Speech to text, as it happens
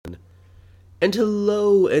And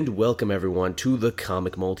hello and welcome everyone to the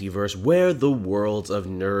comic multiverse where the worlds of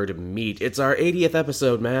nerd meet. It's our 80th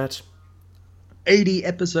episode, Matt. 80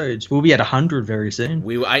 episodes. We'll be at 100 very soon.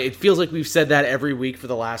 It feels like we've said that every week for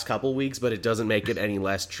the last couple weeks, but it doesn't make it any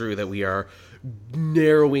less true that we are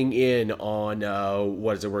narrowing in on,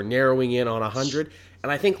 we're narrowing in on 100.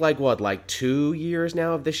 And I think like 2 years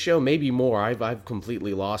now of this show, maybe more. I've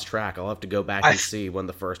completely lost track. I'll have to go back and see when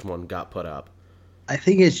the first one got put up. I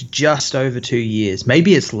think it's just over 2 years.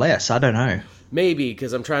 Maybe it's less. I don't know. Maybe,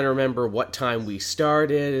 because I'm trying to remember what time we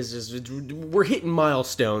started. We're hitting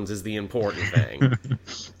milestones is the important thing.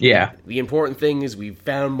 Yeah. The important thing is we've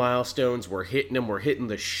found milestones. We're hitting them. We're hitting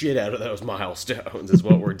the shit out of those milestones is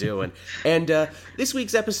what we're doing. And this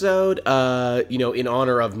week's episode, in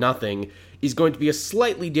honor of nothing, is going to be a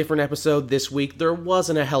slightly different episode this week. There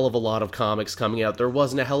wasn't a hell of a lot of comics coming out. There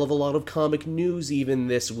wasn't a hell of a lot of comic news even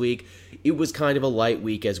this week. It was kind of a light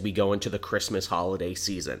week as we go into the Christmas holiday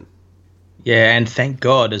season. Yeah, and thank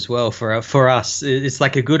God as well for us. It's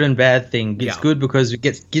like a good and bad thing. It's good because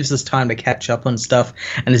it gives us time to catch up on stuff,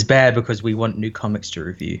 and it's bad because we want new comics to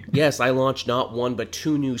review. Yes, I launched not one but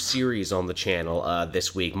two new series on the channel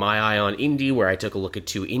this week. My Eye on Indie, where I took a look at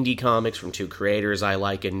two indie comics from two creators I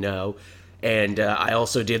like and know. And I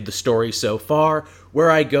also did the story so far, where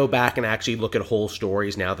I go back and actually look at whole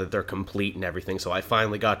stories now that they're complete and everything. So I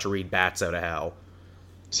finally got to read Bats Out of Hell.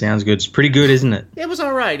 Sounds good. It's pretty good, isn't it? It was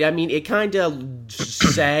all right. I mean, it kind of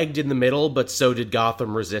sagged in the middle, but so did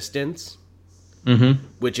Gotham Resistance. Mm-hmm.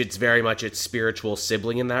 Which it's very much its spiritual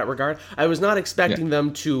sibling in that regard. I was not expecting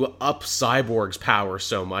them to up Cyborg's power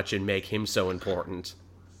so much and make him so important.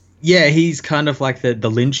 Yeah, he's kind of like the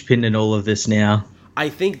linchpin in all of this now. I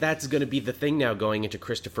think that's going to be the thing now going into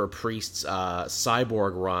Christopher Priest's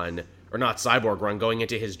Cyborg run. Or not Cyborg run, going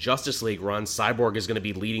into his Justice League run, Cyborg is going to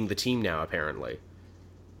be leading the team now, apparently.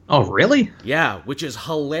 Oh, really? Yeah, which is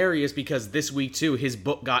hilarious because this week, too, his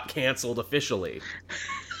book got canceled officially.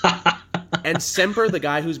 And Semper, the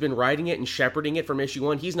guy who's been writing it and shepherding it from issue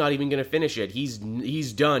 1, he's not even going to finish it. He's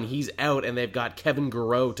done, he's out, and they've got Kevin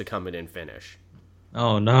Garreau to come in and finish.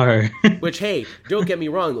 Oh, no. Which, hey, don't get me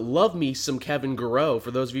wrong, love me some Kevin Garreau. For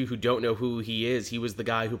those of you who don't know who he is, he was the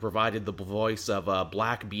guy who provided the voice of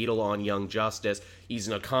Black Beetle on Young Justice. He's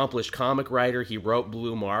an accomplished comic writer. He wrote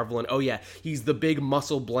Blue Marvel. And, oh yeah, he's the big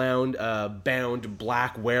muscle-bound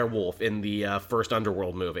black werewolf in the first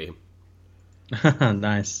Underworld movie.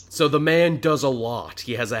 Nice. So the man does a lot.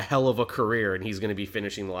 He has a hell of a career, and he's going to be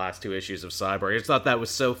finishing the last two issues of Cyborg. I just thought that was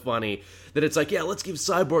so funny that it's like, yeah, let's give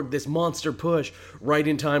Cyborg this monster push right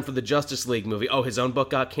in time for the Justice League movie. Oh, his own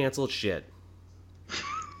book got canceled? Shit.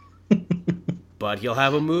 But he'll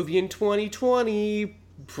have a movie in 2020.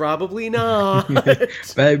 Probably not.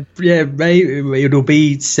 But yeah, maybe it'll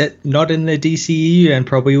be set not in the DCU and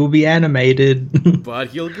probably will be animated. But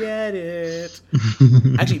he'll get it.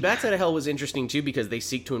 Actually, Bats Out of Hell was interesting too because they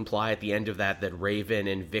seek to imply at the end of that Raven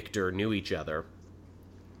and Victor knew each other.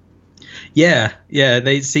 Yeah,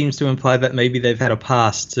 they seems to imply that maybe they've had a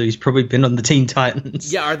past, so he's probably been on the Teen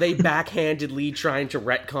Titans. Yeah, are they backhandedly trying to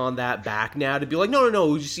retcon that back now to be like,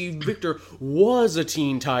 no, you see, Victor was a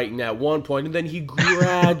Teen Titan at one point, and then he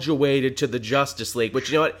graduated to the Justice League, but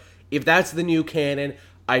you know what? If that's the new canon,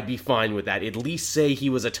 I'd be fine with that. At least say he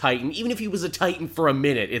was a Titan. Even if he was a Titan for a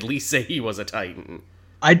minute, at least say he was a Titan.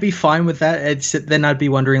 I'd be fine with that. Then I'd be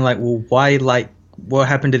wondering, why, what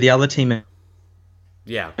happened to the other team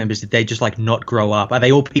members? Did they just not grow up? Are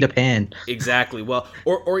they all Peter Pan? Exactly. Well,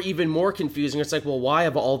 or even more confusing, it's like, well, why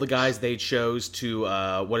of all the guys they chose to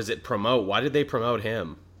promote, why did they promote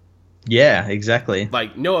him? Yeah, exactly.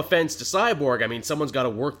 No offense to Cyborg, I mean, someone's got to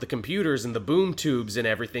work the computers and the boom tubes and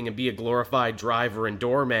everything and be a glorified driver and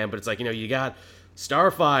doorman, but it's like, you got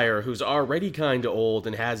Starfire, who's already kind of old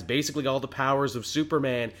and has basically all the powers of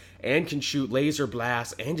Superman and can shoot laser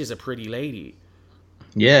blasts and is a pretty lady.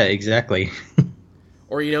 Yeah, exactly.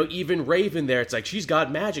 Or, even Raven there, it's like, she's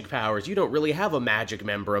got magic powers. You don't really have a magic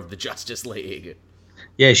member of the Justice League.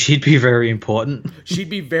 Yeah, she'd be very important. She'd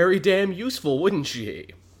be very damn useful, wouldn't she?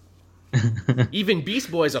 Even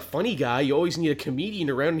Beast Boy's a funny guy. You always need a comedian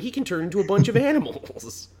around, and he can turn into a bunch of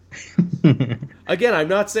animals. Again, I'm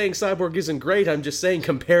not saying Cyborg isn't great. I'm just saying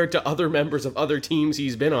compared to other members of other teams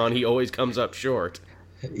he's been on, he always comes up short.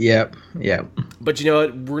 Yep. But you know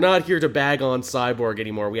what? We're not here to bag on Cyborg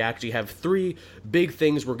anymore. We actually have three big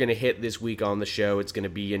things we're going to hit this week on the show. It's going to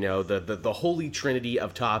be, the holy trinity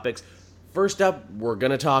of topics. First up, we're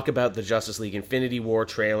going to talk about the Justice League Infinity War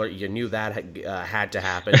trailer. You knew that had to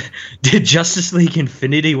happen. Did Justice League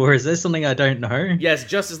Infinity War? Is there something I don't know? Yes,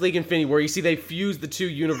 Justice League Infinity War. You see, they fused the two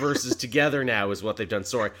universes together now is what they've done.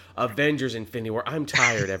 Sorry, Avengers Infinity War. I'm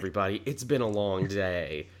tired, everybody. It's been a long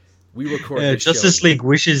day. We recorded Justice League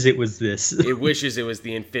wishes it was this. It wishes it was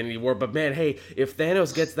the Infinity War. But man, hey, if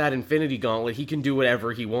Thanos gets that Infinity Gauntlet, he can do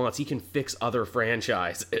whatever he wants. He can fix other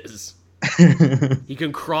franchises. He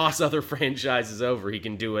can cross other franchises over. He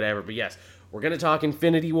can do whatever. But yes, we're going to talk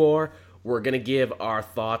Infinity War. We're going to give our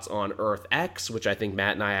thoughts on Earth X, which I think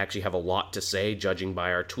Matt and I actually have a lot to say, judging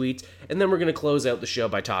by our tweets. And then we're going to close out the show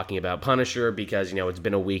by talking about Punisher, because, it's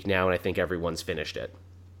been a week now, and I think everyone's finished it.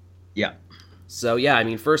 Yeah. So, yeah, I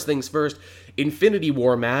mean, first things first, Infinity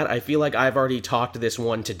War, Matt, I feel like I've already talked this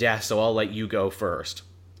one to death, so I'll let you go first.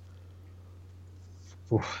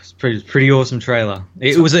 It's pretty awesome trailer.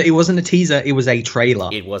 It wasn't a teaser, it was a trailer.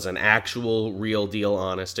 It was an actual, real deal,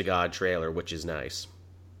 honest to God trailer, which is nice.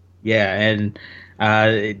 Yeah, and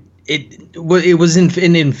it was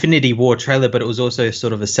an Infinity War trailer, but it was also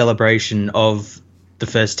sort of a celebration of the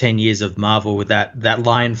first 10 years of Marvel, with that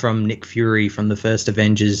line from Nick Fury from the first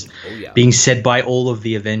Avengers being said by all of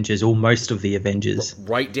the Avengers, or most of the Avengers.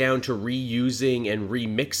 Right down to reusing and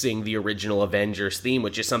remixing the original Avengers theme,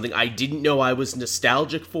 which is something I didn't know I was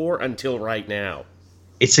nostalgic for until right now.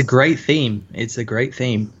 It's a great theme. It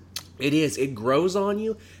is. It grows on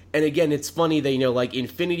you. And again, it's funny that, like,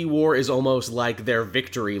 Infinity War is almost like their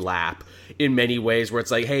victory lap in many ways, where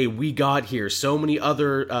it's like, hey, we got here. So many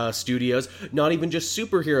other studios, not even just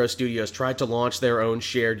superhero studios, tried to launch their own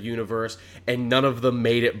shared universe, and none of them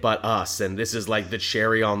made it but us. And this is like the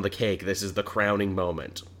cherry on the cake. This is the crowning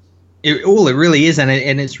moment. It really is, and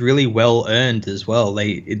it's really well earned as well.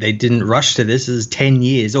 They didn't rush to this. This is 10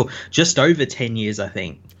 years, or just over 10 years, I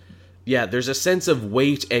think. Yeah, there's a sense of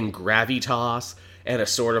weight and gravitas, and a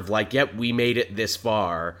sort of like, yep, we made it this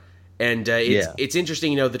far. And it's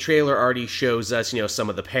interesting, the trailer already shows us, some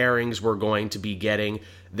of the pairings we're going to be getting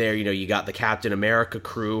there. You got the Captain America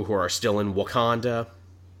crew who are still in Wakanda.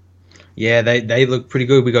 Yeah, they look pretty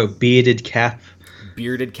good. We got Bearded Cap.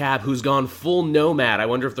 Bearded Cap, who's gone full Nomad. I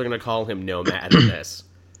wonder if they're going to call him Nomad in this.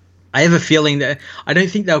 I have a feeling that I don't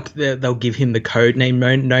think they'll give him the code name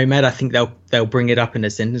Nomad. I think they'll bring it up in a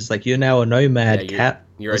sentence like, "You're now a nomad, Cap,"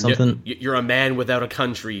 or something. You're a man without a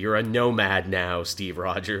country. You're a nomad now, Steve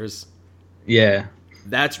Rogers. Yeah,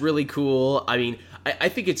 that's really cool. I mean, I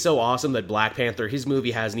think it's so awesome that Black Panther, his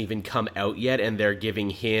movie hasn't even come out yet, and they're giving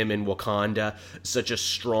him and Wakanda such a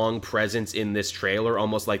strong presence in this trailer,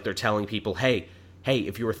 almost like they're telling people, hey,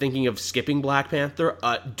 if you were thinking of skipping Black Panther,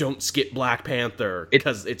 don't skip Black Panther,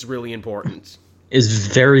 because it's really important. It's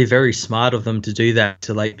very, very smart of them to do that,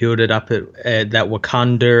 to like build it up at that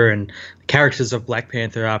Wakanda, and the characters of Black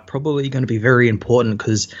Panther are probably going to be very important,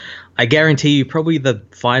 because I guarantee you probably the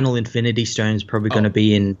final Infinity Stone is probably going to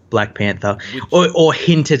be in Black Panther, or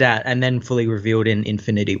hinted at and then fully revealed in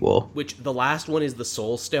Infinity War. Which the last one is the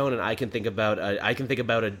Soul Stone, and I can think about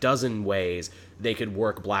a dozen ways they could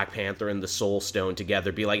work Black Panther and the Soul Stone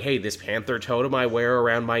together. Be like, hey, this Panther totem I wear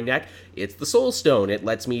around my neck, it's the Soul Stone. It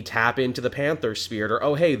lets me tap into the Panther spirit. Or,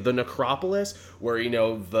 oh, hey, the Necropolis, where,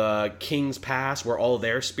 the King's Pass, where all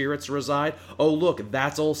their spirits reside. Oh, look,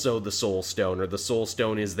 that's also the Soul Stone, or the Soul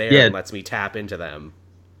Stone is there and lets me tap into them.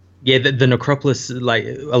 Yeah, the Necropolis like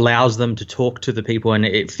allows them to talk to the people, and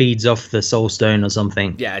it feeds off the Soul Stone or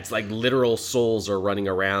something. Yeah, it's like literal souls are running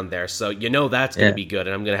around there, so that's going to be good,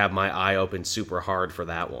 and I'm going to have my eye open super hard for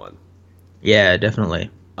that one. Yeah,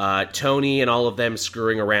 definitely. Tony and all of them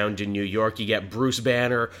screwing around in New York. You get Bruce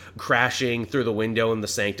Banner crashing through the window in the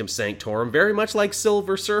Sanctum Sanctorum, very much like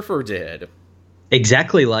Silver Surfer did.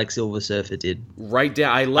 Exactly like Silver Surfer did. Right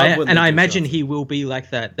down. I love when and I imagine he will be like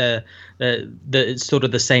that. The sort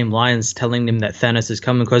of the same lines telling him that Thanos is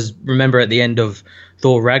coming. Because remember, at the end of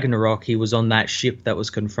Thor Ragnarok, he was on that ship that was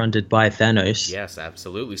confronted by Thanos. Yes,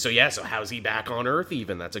 absolutely. So how's he back on Earth?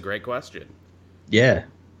 Even that's a great question. Yeah.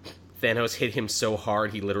 Thanos hit him so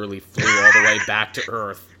hard he literally flew all the way back to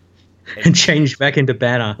Earth. And changed back into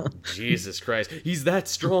Banner. Jesus Christ. He's that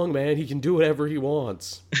strong, man. He can do whatever he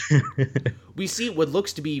wants. We see what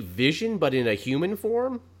looks to be Vision, but in a human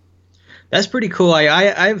form. That's pretty cool.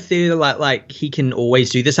 I feel like he can always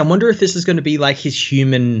do this. I wonder if this is going to be like his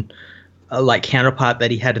human like counterpart that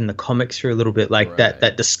he had in the comics for a little bit. Like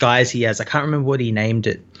that disguise he has. I can't remember what he named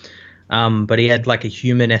it. But he had like a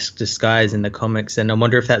human-esque disguise in the comics. And I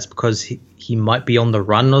wonder if that's because he might be on the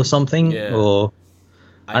run or something. Yeah. Or...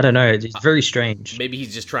 I don't know. It's very strange. Maybe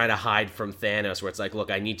he's just trying to hide from Thanos, where it's like,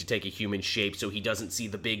 look, I need to take a human shape so he doesn't see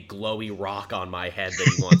the big glowy rock on my head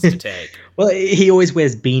that he wants to take. Well, he always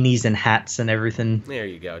wears beanies and hats and everything. There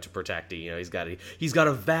you go, to protect it. You know, he's got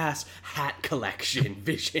a vast hat collection,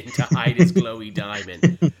 Vision, to hide his glowy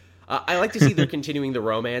diamond. I like to see they're continuing the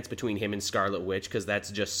romance between him and Scarlet Witch, because that's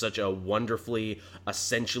just such a wonderfully,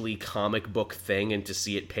 essentially comic book thing, and to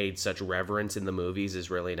see it paid such reverence in the movies is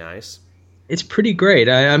really nice. It's pretty great.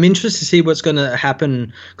 I'm interested to see what's going to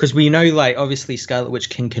happen, because we know, like, obviously Scarlet Witch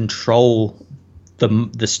can control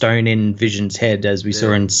the stone in Vision's head, as we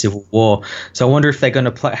saw in Civil War. So I wonder if they're going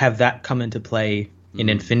to have that come into play in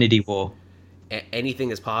Infinity War.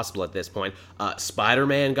 Anything is possible at this point.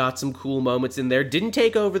 Spider-Man got some cool moments in there. Didn't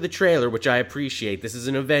take over the trailer, which I appreciate. This is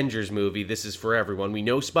an Avengers movie. This is for everyone. We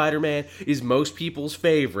know Spider-Man is most people's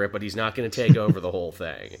favorite, but he's not going to take over the whole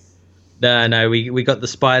thing. No, we got the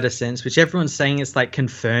spider sense, which everyone's saying it's like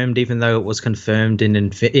confirmed, even though it was confirmed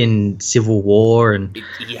in Civil War. And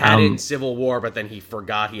he had it in Civil War, but then he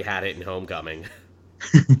forgot he had it in Homecoming.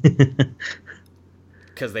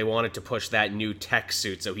 Because they wanted to push that new tech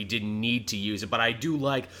suit, so he didn't need to use it. But I do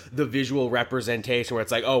like the visual representation where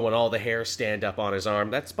it's like, oh, when all the hairs stand up on his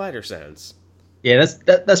arm, that's spider sense. Yeah,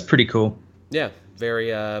 that's pretty cool. Yeah,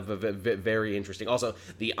 very very interesting. Also,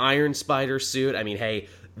 the Iron Spider suit, I mean, hey,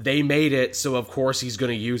 they made it, so of course he's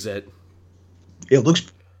going to use it. It looks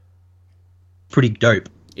pretty dope.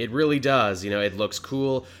 It really does. You know, it looks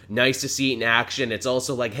cool. Nice to see it in action. It's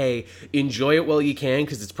also like, hey, enjoy it while you can,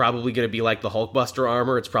 because it's probably going to be like the Hulkbuster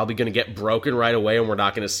armor. It's probably going to get broken right away, and we're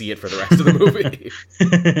not going to see it for the rest of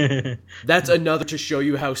the movie. That's another to show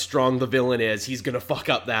you how strong the villain is. He's going to fuck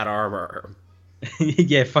up that armor.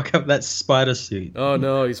 Yeah, fuck up that spider suit. Oh,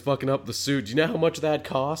 no, he's fucking up the suit. Do you know how much that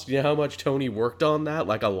cost? Do you know how much Tony worked on that?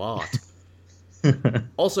 Like, a lot.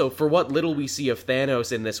 Also, for what little we see of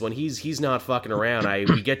Thanos in this one, he's not fucking around.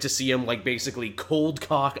 We get to see him, like, basically cold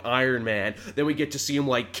cock Iron Man. Then we get to see him,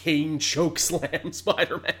 like, cane chokeslam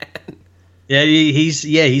Spider-Man. Yeah,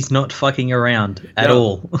 he's not fucking around at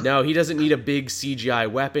all. No, he doesn't need a big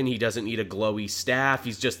CGI weapon. He doesn't need a glowy staff.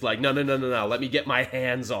 He's just like, no. Let me get my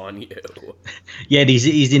hands on you. Yeah,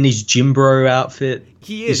 he's in his gym bro outfit.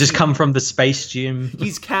 He is. He's just come from the space gym.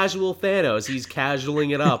 He's casual Thanos. He's casualing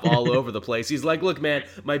it up all over the place. He's like, look, man,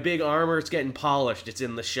 my big armor's getting polished. It's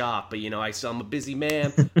in the shop, but you know, I'm a busy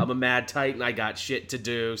man. I'm a mad titan. I got shit to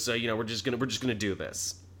do. So you know, we're just gonna do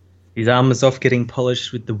this. His armor's off getting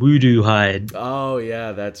polished with the voodoo hide. Oh,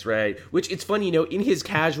 yeah, that's right. Which, it's funny, you know, in his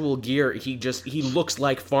casual gear, he looks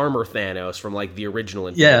like Farmer Thanos from, like, the original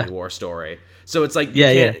Infinity War story. So it's like,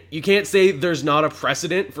 you can't say there's not a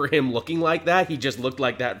precedent for him looking like that. He just looked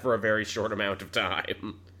like that for a very short amount of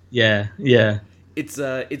time. Yeah.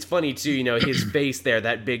 It's funny too, you know, his face there,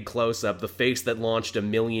 that big close up, the face that launched a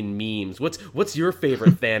million memes. What's your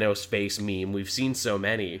favorite Thanos face meme? We've seen so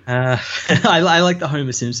many. I like the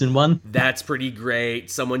Homer Simpson one. That's pretty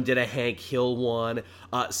great. Someone did a Hank Hill one.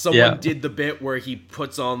 Someone did the bit where he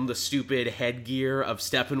puts on the stupid headgear of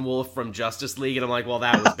Steppenwolf from Justice League, and I'm like, well,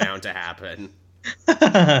 that was bound to happen.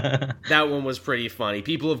 That one was pretty funny.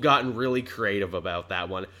 People have gotten really creative about that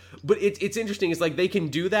one. But it's interesting. It's like they can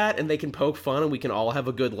do that and they can poke fun and we can all have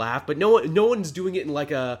a good laugh. But no one's doing it in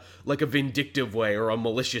like a vindictive way or a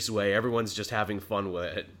malicious way. Everyone's just having fun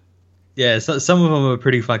with it. Yeah, so some of them are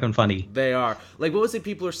pretty fucking funny. They are. Like, what was it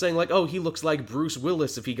people are saying? Like, oh, he looks like Bruce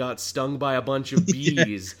Willis if he got stung by a bunch of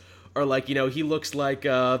bees. Or like, you know, he looks like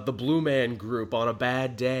the Blue Man Group on a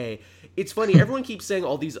bad day. It's funny. Everyone keeps saying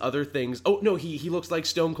all these other things. Oh, no, he looks like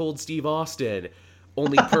Stone Cold Steve Austin,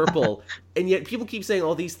 only purple. And yet people keep saying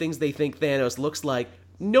all these things they think Thanos looks like.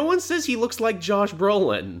 No one says he looks like Josh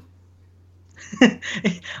Brolin.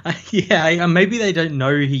 Yeah, maybe they don't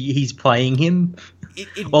know he's playing him.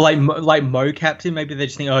 Or like mocapped him. Maybe they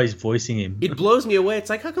just think, oh, he's voicing him. It blows me away. It's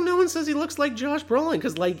like, how come no one says he looks like Josh Brolin?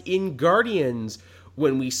 Because like in Guardians,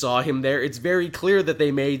 when we saw him there, it's very clear that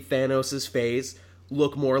they made Thanos' face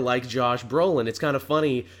look more like Josh Brolin. It's kind of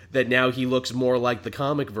funny that now he looks more like the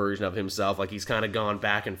comic version of himself, like he's kind of gone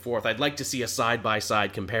back and forth. I'd like to see a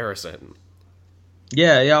side-by-side comparison.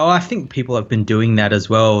 Yeah, well, I think people have been doing that as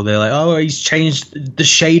well. They're like, oh, he's changed, the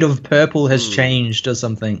shade of purple has changed or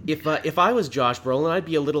something. If I was Josh Brolin, I'd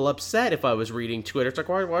be a little upset if I was reading Twitter. It's like,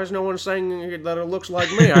 why is no one saying that it looks like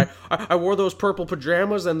me? I wore those purple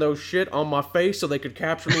pajamas and those shit on my face so they could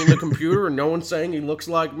capture me in the computer, and no one's saying he looks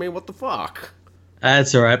like me. What the fuck?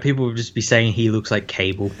 That's all right. People would just be saying he looks like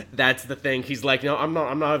Cable. That's the thing. He's like, no, I'm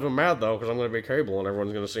not even mad though, because I'm going to be Cable and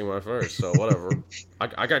everyone's going to see my face. So whatever.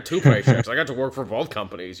 I got 2 paychecks. I got to work for both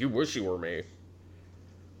companies. You wish you were me.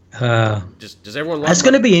 Does everyone love? That's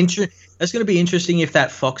going to be That's going to be interesting if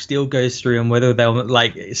that Fox deal goes through and whether they'll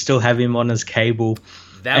like still have him on as Cable,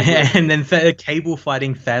 and then Cable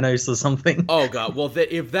fighting Thanos or something. Oh god! Well,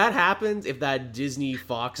 if that happens, if that Disney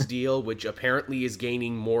Fox deal, which apparently is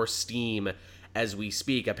gaining more steam as we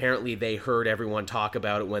speak, apparently they heard everyone talk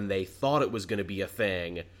about it when they thought it was going to be a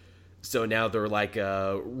thing. So now they're like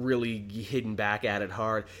really hidden back at it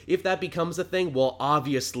hard. If that becomes a thing, well,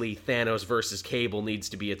 obviously Thanos versus Cable needs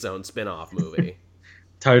to be its own spin-off movie.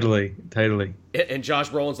 Totally. And Josh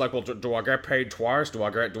Brolin's like, well, do I get paid twice? Do I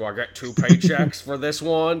get 2 paychecks for this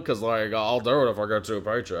one? Because like I'll do it if I get 2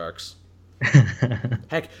 paychecks.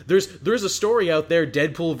 Heck, there's a story out there: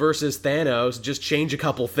 Deadpool versus Thanos. Just change a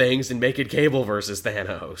couple things and make it Cable versus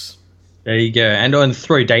Thanos. There you go, and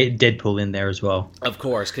throw Deadpool in there as well. Of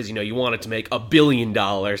course, because you want it to make $1 billion,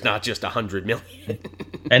 not just $100 million.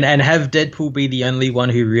 and have Deadpool be the only one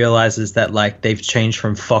who realizes that like they've changed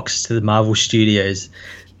from Fox to the Marvel Studios.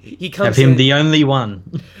 He comes have him the only one.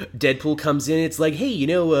 Deadpool comes in. It's like, hey,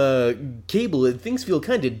 Cable, things feel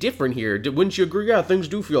kind of different here. Wouldn't you agree? Yeah, things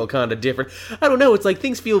do feel kind of different. I don't know. It's like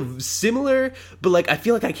things feel similar, but like I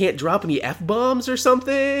feel like I can't drop any F-bombs or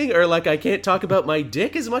something, or like I can't talk about my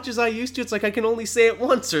dick as much as I used to. It's like I can only say it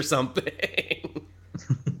once or something.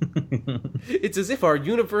 It's as if our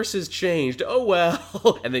universe has changed. Oh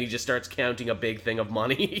well. And then he just starts counting a big thing of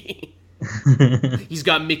money. He's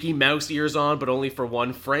got Mickey Mouse ears on, but only for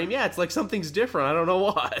one frame. Yeah, it's like something's different. I don't know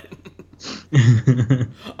what.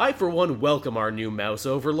 I, for one, welcome our new mouse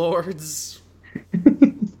overlords.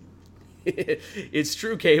 It's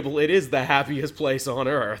true, Cable. It is the happiest place on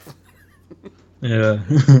Earth. Yeah.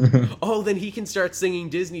 Oh, then he can start singing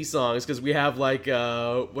Disney songs, because we have, like,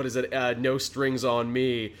 what is it? No Strings on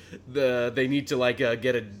Me. They need to, like,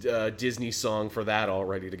 get a Disney song for that all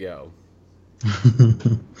ready to go.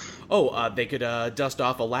 They could dust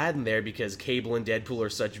off Aladdin there, because Cable and Deadpool are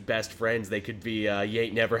such best friends. They could be, you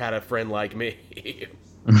ain't never had a friend like me.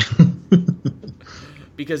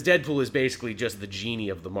 Because Deadpool is basically just the genie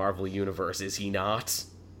of the Marvel Universe, is he not?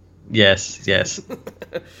 Yes.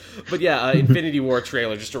 But yeah, Infinity War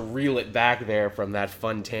trailer, just to reel it back there from that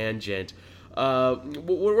fun tangent.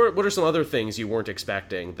 What are some other things you weren't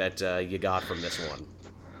expecting that you got from this one?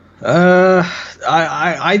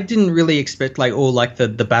 I didn't really expect like all like the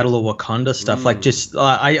Battle of Wakanda stuff. Like just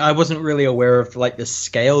I wasn't really aware of like the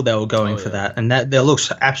scale they were going for that, and that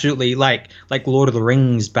looks absolutely like Lord of the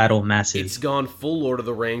Rings battle massive. It's gone full Lord of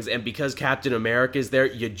the Rings, and because Captain America is there,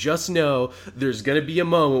 you just know there's gonna be a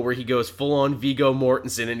moment where he goes full on Viggo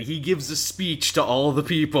Mortensen and he gives a speech to all the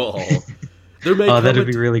people. That'd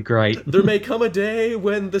be really great. There may come a day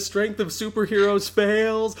when the strength of superheroes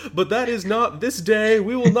fails, but that is not this day.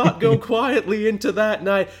 We will not go quietly into that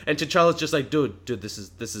night. And T'Challa's just like, dude, this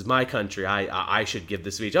is my country. I should give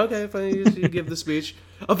the speech. Okay, fine, you give the speech.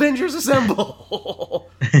 Avengers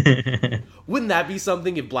assemble! Wouldn't that be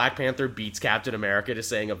something if Black Panther beats Captain America to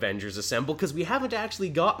saying Avengers assemble? Because we haven't actually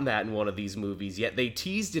gotten that in one of these movies yet. They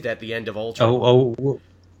teased it at the end of Ultron.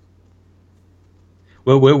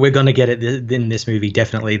 Well, we're gonna get it in this movie,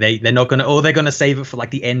 definitely. They're not gonna, or they're gonna save it for like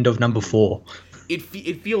the end of number 4. It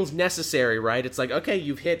feels necessary, right? It's like, okay,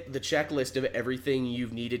 you've hit the checklist of everything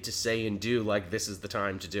you've needed to say and do. Like, this is the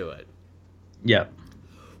time to do it. Yeah.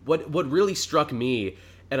 What really struck me,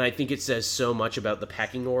 and I think it says so much about the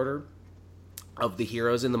pecking order of the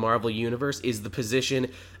heroes in the Marvel Universe, is the position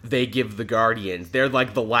they give the Guardians. They're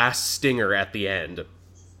like the last stinger at the end.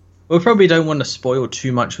 We probably don't want to spoil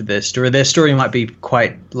too much with their story. Their story might be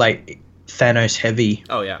quite, like, Thanos heavy.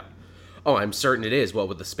 Oh, yeah. Oh, I'm certain it is. Well,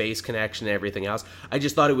 with the space connection and everything else. I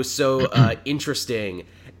just thought it was so interesting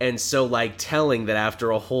and so, like, telling that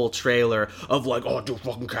after a whole trailer of, like, oh, dude,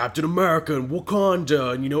 fucking Captain America and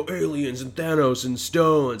Wakanda and, aliens and Thanos and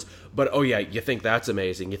stones. But, oh, yeah, you think that's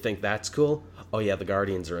amazing? You think that's cool? Oh, yeah, the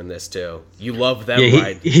Guardians are in this, too. You love them,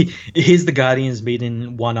 right? He's the Guardians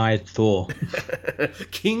meeting One-Eyed Thor.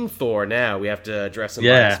 King Thor now. We have to address him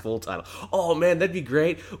by his full title. Oh, man, that'd be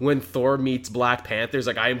great when Thor meets Black Panther. He's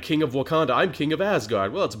like, I am king of Wakanda. I'm king of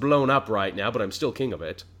Asgard. Well, it's blown up right now, but I'm still king of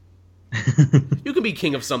it. You can be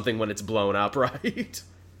king of something when it's blown up, right?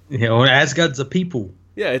 Asgard's a people.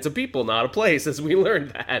 Yeah, it's a people, not a place, as we learned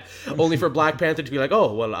that. Only for Black Panther to be like,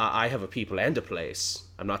 oh, well, I have a people and a place.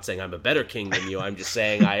 I'm not saying I'm a better king than you. I'm just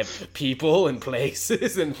saying I have people and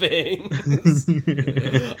places and things.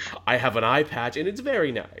 I have an eye patch, and it's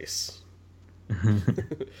very nice.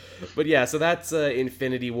 But yeah, so that's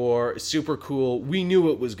Infinity War. Super cool. We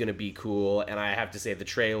knew it was going to be cool, and I have to say the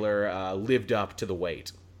trailer lived up to the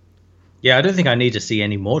wait. Yeah, I don't think I need to see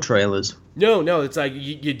any more trailers. No, it's like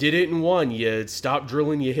you did it in one. You stopped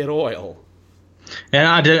drilling, you hit oil. And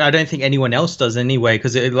I don't think anyone else does anyway,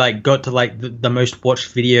 because it like got to like the most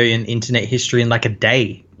watched video in internet history in like a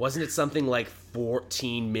day. Wasn't it something like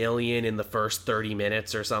 14 million in the first 30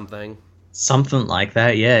 minutes or something? Something like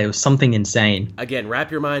that, yeah. It was something insane. Again,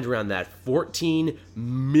 wrap your mind around that. 14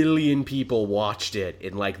 million people watched it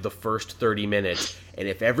in like the first 30 minutes. And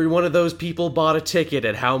if every one of those people bought a ticket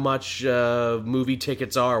at how much movie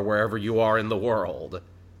tickets are wherever you are in the world.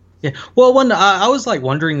 Yeah, well, I was like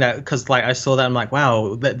wondering that because like I saw that, I'm like,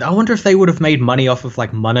 wow, I wonder if they would have made money off of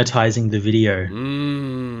like monetizing the video.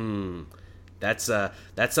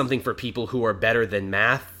 That's something for people who are better than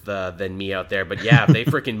math than me out there. But yeah, if they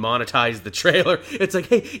freaking monetize the trailer, it's like,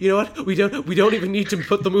 hey, you know what? We don't even need to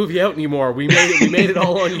put the movie out anymore. We made it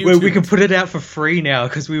all on YouTube. We can put it out for free now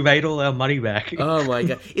because we made all our money back. Oh my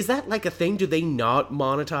god, is that like a thing? Do they not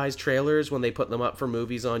monetize trailers when they put them up for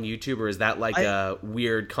movies on YouTube, or is that like a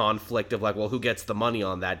weird conflict of like, well, who gets the money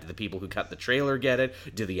on that? Do the people who cut the trailer get it?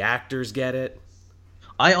 Do the actors get it?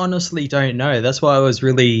 I honestly don't know. That's why I was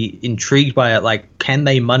really intrigued by it. Like, can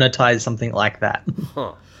they monetize something like that?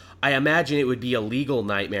 Huh. I imagine it would be a legal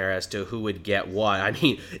nightmare as to who would get what. I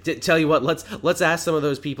mean, tell you what, let's ask some of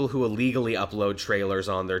those people who illegally upload trailers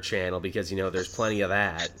on their channel, because, you know, there's plenty of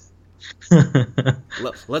that.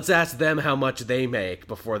 Let's ask them how much they make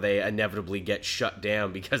before they inevitably get shut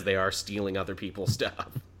down because they are stealing other people's stuff.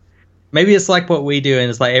 Maybe it's like what we do, and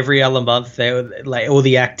it's like every other month, they like all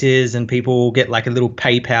the actors and people will get like a little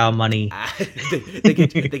PayPal money. they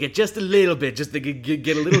get just a little bit, just they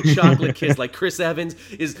get a little chocolate kiss. Like Chris Evans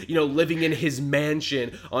is, you know, living in his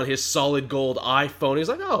mansion on his solid gold iPhone. He's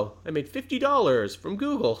like, oh, I made $50 from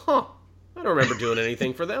Google. Huh? I don't remember doing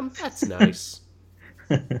anything for them. That's nice.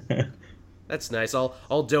 That's nice.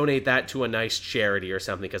 I'll donate that to a nice charity or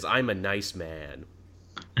something because I'm a nice man.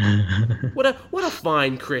 What a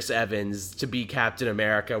fine Chris Evans to be Captain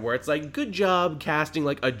America, where it's like, good job casting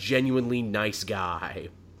like a genuinely nice guy.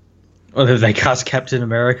 Well, they cast Captain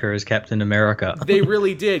America as Captain America. They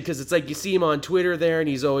really did, because it's like you see him on Twitter there, and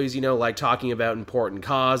he's always, you know, like talking about important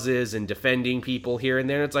causes and defending people here and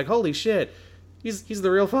there. And it's like, holy shit, he's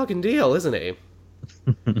the real fucking deal, isn't he?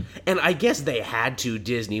 And I guess they had to,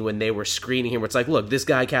 Disney, when they were screening him, where it's like, look, this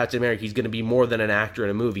guy, Captain America, he's going to be more than an actor in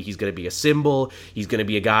a movie. He's going to be a symbol. He's going to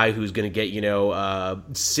be a guy who's going to get, you know,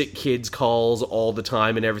 sick kids calls all the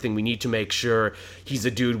time and everything. We need to make sure he's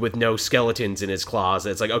a dude with no skeletons in his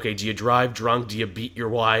closet. It's like, okay, do you drive drunk? Do you beat your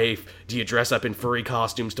wife? Do you dress up in furry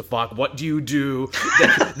costumes to fuck? What do you do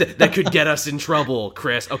that could get us in trouble,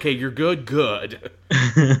 Chris? Okay, you're good. Good.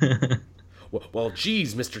 Well,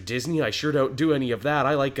 geez, Mr. Disney, I sure don't do any of that.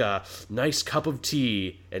 I like a nice cup of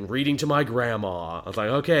tea and reading to my grandma. I was like,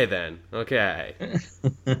 okay, then. Okay.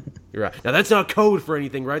 You're right. Now, that's not code for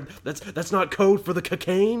anything, right? That's not code for the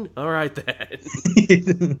cocaine? All right,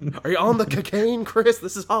 then. Are you on the cocaine, Chris?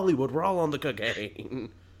 This is Hollywood. We're all on the cocaine.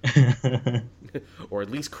 Or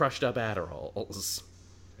at least crushed up Adderalls.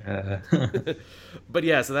 But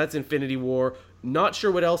yeah, so that's Infinity War. Not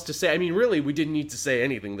sure what else to say. I mean, really, we didn't need to say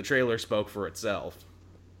anything. The trailer spoke for itself.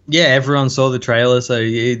 Yeah, everyone saw the trailer, so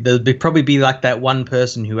there'll probably be like that one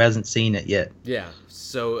person who hasn't seen it yet. Yeah,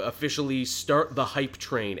 so officially start the hype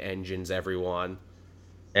train, engines, everyone.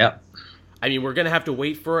 Yep. I mean, we're going to have to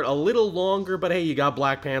wait for it a little longer, but hey, you got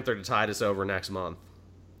Black Panther to tide us over next month.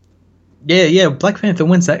 Yeah, Black Panther,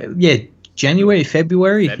 when's that? Yeah, January,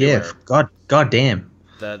 February? Yeah, god damn.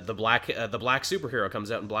 The black superhero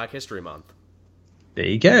comes out in Black History Month. There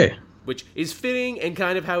you go. Which is fitting and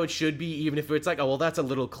kind of how it should be, even if it's like, oh, well, that's a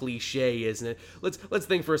little cliche, isn't it? Let's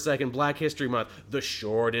think for a second. Black History Month, the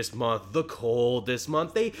shortest month, the coldest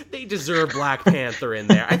month. They deserve Black Panther in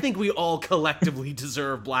there. I think we all collectively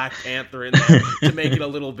deserve Black Panther in there to make it a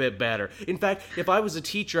little bit better. In fact, if I was a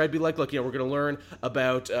teacher, I'd be like, look, you know, we're going to learn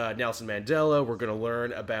about Nelson Mandela. We're going to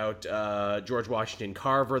learn about George Washington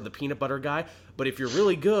Carver, the peanut butter guy. But if you're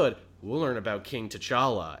really good, we'll learn about King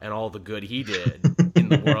T'Challa and all the good he did in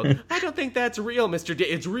the world. I don't think that's real, Mr. D.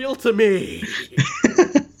 It's real to me.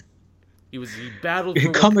 He battled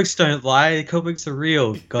for... Comics don't lie. Comics are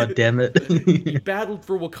real. God damn it. He battled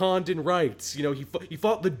for Wakandan rights. You know, he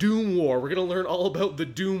fought the Doom War. We're going to learn all about the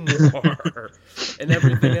Doom War and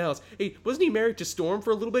everything else. Hey, wasn't he married to Storm for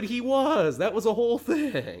a little bit? He was. That was a whole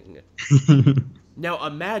thing. Now,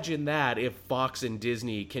 imagine that if Fox and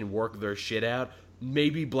Disney can work their shit out.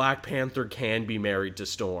 Maybe Black Panther can be married to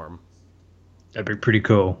Storm. That'd be pretty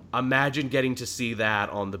cool. Imagine getting to see that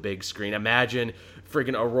on the big screen. Imagine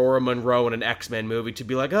friggin' Aurora Monroe in an X-Men movie to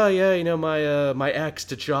be like, oh yeah, you know, my ex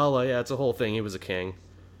T'Challa, yeah, it's a whole thing. He was a king.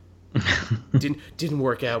 Didn't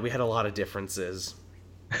work out. We had a lot of differences.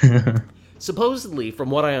 Supposedly, from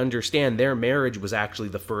what I understand, their marriage was actually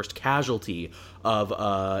the first casualty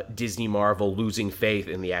of Disney Marvel losing faith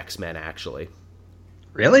in the X-Men, actually.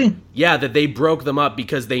 Really? Yeah, that they broke them up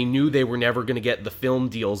because they knew they were never going to get the film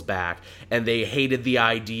deals back, and they hated the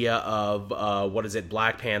idea of,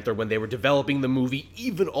 Black Panther, when they were developing the movie,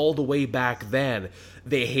 even all the way back then.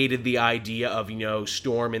 They hated the idea of,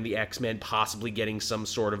 Storm and the X-Men possibly getting some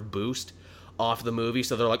sort of boost off the movie,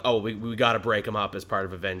 so they're like, oh, we got to break them up as part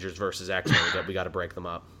of Avengers versus X-Men. We got to break them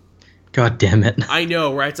up. God damn it. I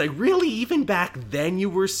know, right? It's like, really? Even back then you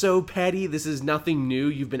were so petty? This is nothing new?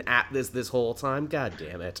 You've been at this whole time? God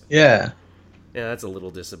damn it. Yeah. Yeah, that's a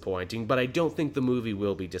little disappointing, but I don't think the movie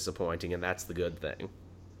will be disappointing, and that's the good thing.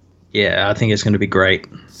 Yeah, I think it's going to be great.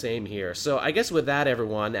 Same here. So I guess with that,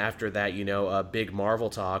 everyone, after that, big Marvel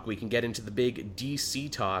talk, we can get into the big DC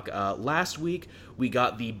talk. Last week, we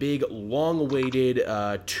got the big, long-awaited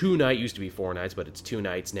 2-night, used to be 4 nights, but it's 2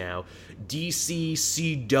 nights now, DC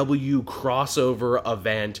CW crossover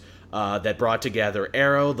event that brought together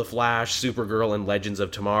Arrow, The Flash, Supergirl, and Legends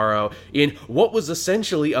of Tomorrow in what was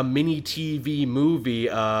essentially a mini TV movie,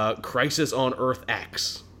 Crisis on Earth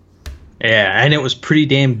X. Yeah, and it was pretty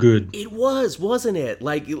damn good. It was, wasn't it?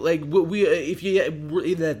 Like we, if you,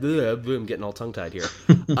 I'm getting all tongue-tied here.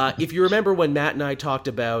 If you remember when Matt and I talked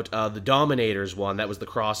about the Dominators one, that was the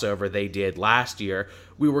crossover they did last year,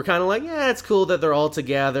 we were kind of like, yeah, it's cool that they're all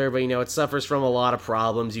together, but, it suffers from a lot of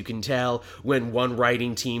problems. You can tell when one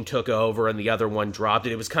writing team took over and the other one dropped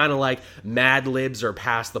it. It was kind of like Mad Libs or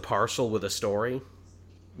Pass the Parcel with a story.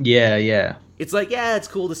 Yeah. It's like, yeah, it's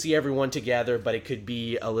cool to see everyone together, but it could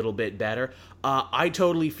be a little bit better. I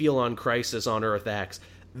totally feel on Crisis on Earth X,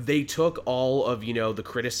 they took all of, the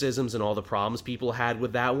criticisms and all the problems people had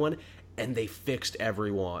with that one, and they fixed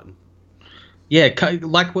everyone. Yeah,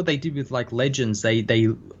 like what they did with, Legends, they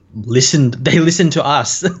listened to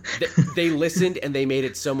us. They listened, and they made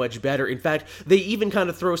it so much better. In fact, they even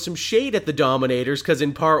kind of throw some shade at the Dominators, because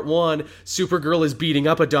in part 1, Supergirl is beating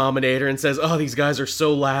up a Dominator and says, oh, these guys are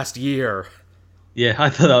so last year. Yeah, I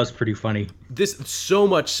thought that was pretty funny. This so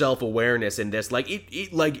much self-awareness in this,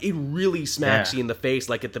 it really smacks you in the face,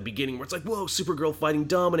 like at the beginning, where it's like, whoa, Supergirl fighting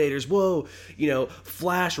Dominators, whoa,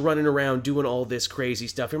 Flash running around doing all this crazy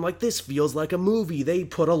stuff. And I'm like, this feels like a movie. They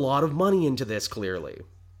put a lot of money into this, clearly.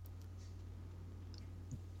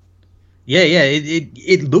 Yeah,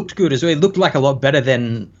 it looked good as well. It looked like a lot better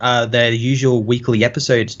than their usual weekly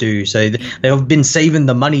episodes do. So they've been saving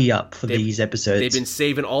the money up for these episodes. They've been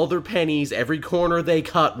saving all their pennies. Every corner they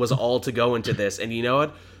cut was all to go into this. And you know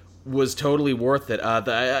what? Was totally worth it.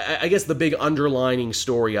 I guess the big underlining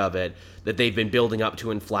story of it that they've been building up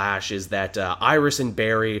to in Flash is that Iris and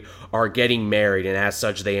Barry are getting married, and as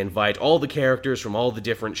such they invite all the characters from all the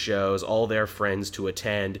different shows, all their friends to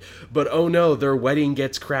attend, but oh no, their wedding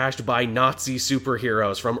gets crashed by Nazi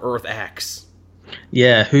superheroes from Earth X.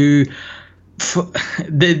 Yeah,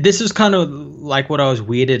 this is kind of like what I was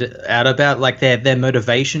weirded out about, like their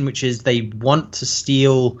motivation, which is they want to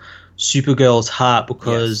steal Supergirl's heart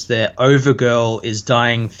because their Overgirl is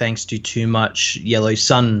dying thanks to too much yellow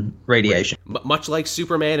sun radiation. Right. Much like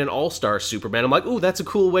Superman and All-Star Superman. I'm like, ooh, that's a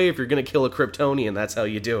cool way if you're going to kill a Kryptonian, that's how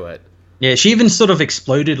you do it. Yeah, she even sort of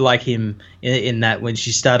exploded like him in that when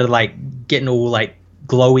she started getting all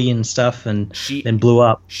glowy and stuff and then blew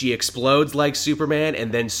up. She explodes like Superman,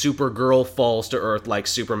 and then Supergirl falls to Earth like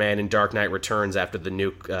Superman in Dark Knight Returns after the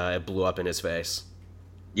nuke blew up in his face.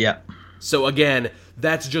 Yeah. So again,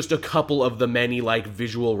 that's just a couple of the many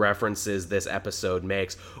visual references this episode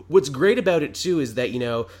makes. What's great about it too is that,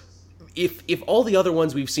 if all the other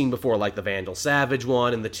ones we've seen before, like the Vandal Savage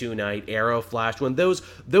one and the 2-night Arrow Flash one,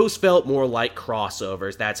 those felt more like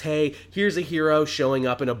crossovers. That's, hey, here's a hero showing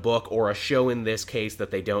up in a book or a show in this case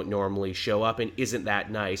that they don't normally show up in. Isn't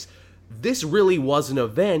that nice? This really was an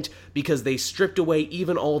event because they stripped away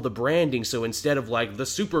even all the branding, so instead of the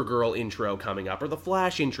Supergirl intro coming up or the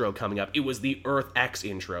Flash intro coming up, it was the Earth X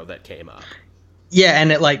intro that came up. Yeah,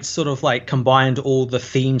 and it combined all the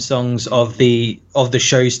theme songs of the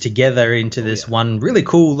shows together into this one really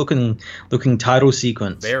cool looking title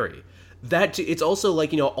sequence. Very. It's also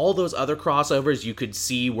all those other crossovers, you could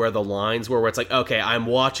see where the lines were, where it's like, okay, I'm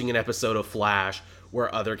watching an episode of Flash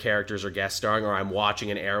where other characters are guest starring, or I'm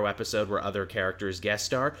watching an Arrow episode where other characters guest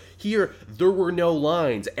star. Here, there were no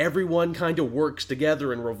lines. Everyone kind of works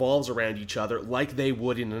together and revolves around each other like they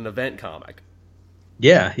would in an event comic.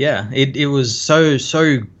 Yeah. It was so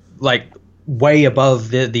way above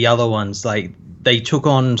the other ones. They took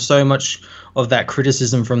on so much of that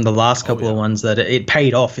criticism from the last couple of ones that it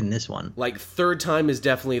paid off in this one. Like, third time is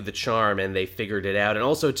definitely the charm, and they figured it out. And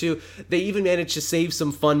also, too, they even managed to save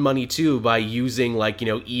some fun money, too, by using, like,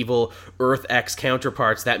 evil Earth X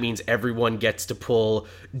counterparts. That means everyone gets to pull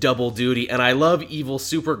double duty. And I love evil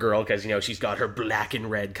Supergirl, because, she's got her black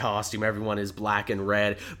and red costume. Everyone is black and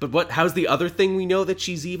red. But how's the other thing we know that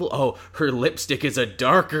she's evil? Oh, her lipstick is a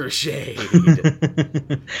darker shade.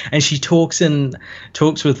 And she talks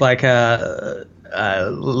with like a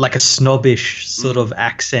snobbish sort of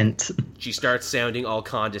accent. She starts sounding all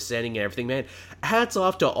condescending and everything, man. Hats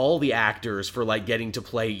off to all the actors for, like, getting to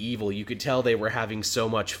play evil. You could tell they were having so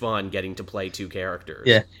much fun getting to play two characters.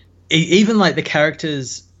 Yeah. Even, like, the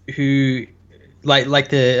characters who...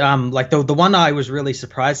 the one I was really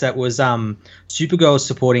surprised at was Supergirl's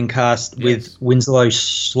supporting cast with Winslow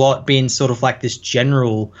Slott being sort of like this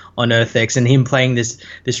general on Earth X, and him playing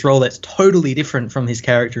this role that's totally different from his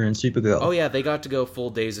character in Supergirl. Oh yeah, they got to go full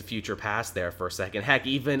Days of Future Past there for a second. Heck,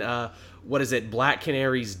 even Black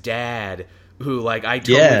Canary's dad, who, like, I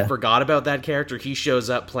totally forgot about that character. He shows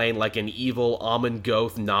up playing like an evil Amon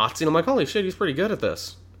Goth Nazi, and I'm like, holy shit, he's pretty good at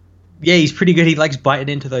this. Yeah, he's pretty good. He likes biting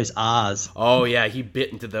into those R's. Oh, yeah, he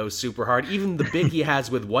bit into those super hard. Even the bit he has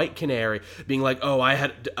with White Canary, being like, oh, I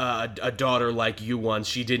had a daughter like you once.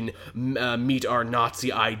 She didn't meet our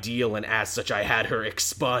Nazi ideal, and as such, I had her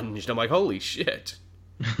expunged. I'm like, holy shit.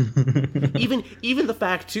 even the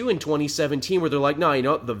fact, too, in 2017, where they're like,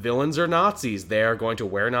 no, the villains are Nazis. They're going to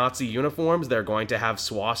wear Nazi uniforms. They're going to have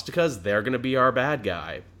swastikas. They're going to be our bad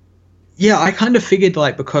guy. Yeah, I kind of figured,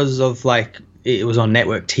 like, because of, like, it was on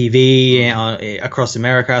network TV across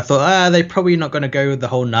America, I thought, they're probably not going to go with the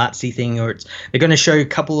whole Nazi thing, or they're going to show a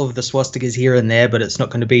couple of the swastikas here and there, but it's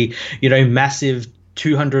not going to be, massive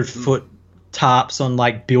 200-foot tarps on,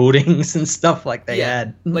 like, buildings and stuff like they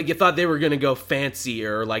had. Like, you thought they were going to go fancy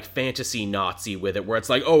or, like, fantasy Nazi with it, where it's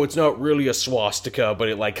like, oh, it's not really a swastika, but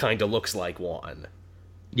it, like, kind of looks like one.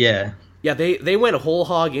 Yeah. Yeah, they went whole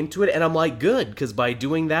hog into it, and I'm like, good, because by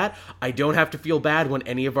doing that, I don't have to feel bad when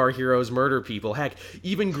any of our heroes murder people. Heck,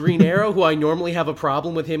 even Green Arrow, who I normally have a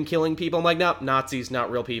problem with him killing people, I'm like, no, Nazis,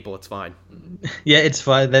 not real people, it's fine. Yeah, it's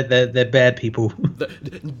fine. They're bad people.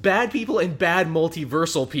 Bad people and bad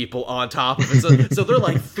multiversal people on top of it. So they're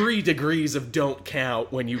like 3 degrees of don't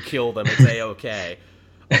count when you kill them. It's A-okay.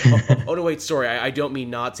 Oh, no, wait, sorry, I don't mean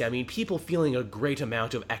Nazi. I mean people feeling a great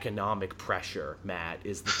amount of economic pressure, Matt,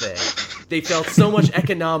 is the thing. They felt so much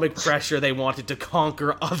economic pressure they wanted to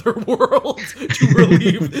conquer other worlds to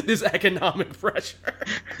relieve this economic pressure.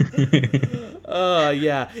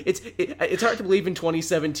 Yeah. It's hard to believe in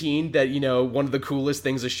 2017 that, one of the coolest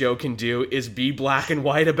things a show can do is be black and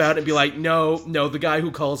white about it and be like, no, the guy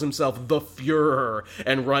who calls himself the Fuhrer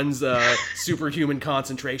and runs superhuman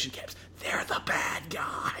concentration camps, they're the bad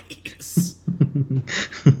guys.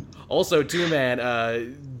 Also, too, man,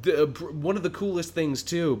 one of the coolest things,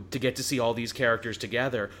 too, to get to see all these characters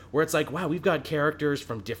together, where it's like, wow, we've got characters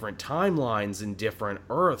from different timelines and different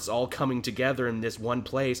Earths all coming together in this one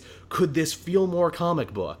place. Could this feel more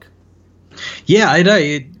comic book? Yeah, I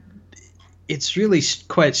know. It's really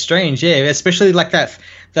quite strange, yeah, especially like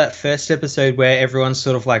that first episode where everyone's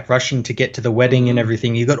sort of like rushing to get to the wedding and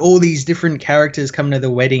everything. You've got all these different characters coming to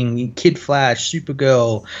the wedding, Kid Flash,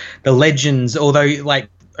 Supergirl, the Legends, although like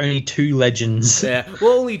only 2 Legends. Yeah,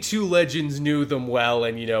 well, only 2 Legends knew them well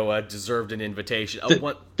and, deserved an invitation.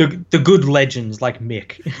 The good Legends, like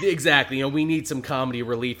Mick. Exactly, we need some comedy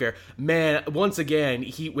relief here. Man, once again,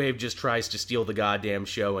 Heatwave just tries to steal the goddamn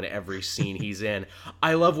show in every scene he's in.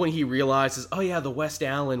 I love when he realizes, oh yeah, the West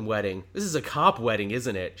Allen wedding. This is a cop wedding,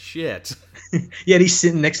 isn't it? Shit. Yeah, he's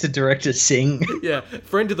sitting next to Director Singh. Yeah,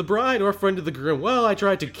 friend of the bride or friend of the groom? Well, I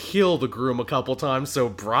tried to kill the groom a couple times, so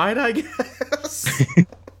bride, I guess?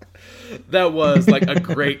 That was like a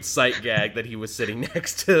great sight gag that he was sitting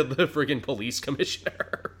next to the friggin' police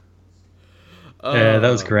commissioner. Yeah, that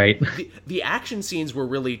was great. The action scenes were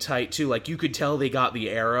really tight, too. Like, you could tell they got the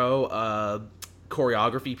Arrow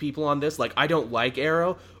choreography people on this. Like, I don't like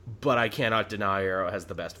Arrow, but I cannot deny Arrow has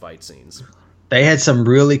the best fight scenes. They had some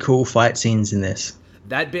really cool fight scenes in this.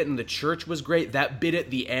 That bit in the church was great. That bit at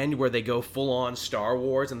the end where they go full-on Star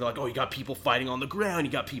Wars, and they're like, oh, you got people fighting on the ground,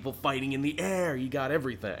 you got people fighting in the air, you got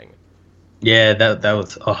everything. Yeah, that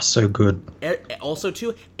was so good. Also,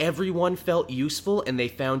 too, everyone felt useful, and they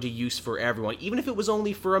found a use for everyone, even if it was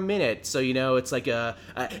only for a minute. So, it's like a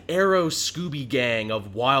Arrow Scooby gang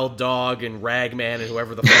of Wild Dog and Ragman and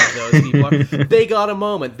whoever the fuck those people are. They got a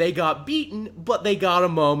moment. They got beaten, but they got a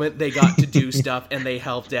moment. They got to do stuff, and they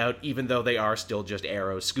helped out, even though they are still just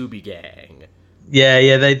Arrow Scooby gang.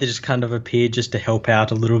 Yeah, they just kind of appeared just to help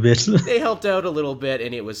out a little bit. They helped out a little bit,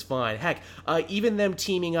 and it was fine. Heck, even them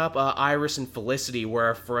teaming up Iris and Felicity,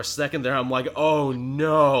 where for a second there I'm like, oh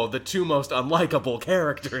no, the two most unlikable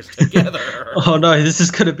characters together. Oh no, this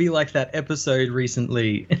is gonna be like that episode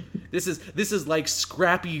recently. This is like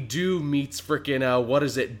Scrappy Doo meets frickin' what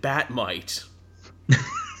is it, Batmite.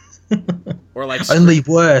 Or like only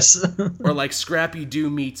worse. Or like Scrappy Doo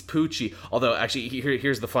meets Poochie. Although, actually,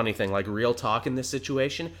 here's the funny thing. Like, real talk in this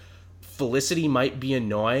situation, Felicity might be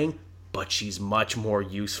annoying, but she's much more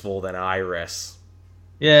useful than Iris.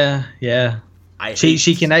 Yeah.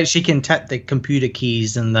 She can tap the computer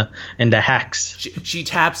keys and the hacks. She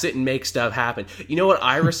taps it and makes stuff happen. You know what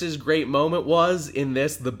Iris's great moment was in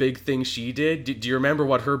this? The big thing she did. Do you remember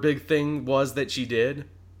what her big thing was that she did?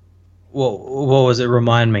 What was it?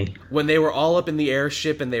 Remind me. When they were all up in the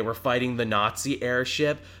airship and they were fighting the Nazi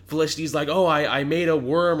airship, Felicity's like, oh, I made a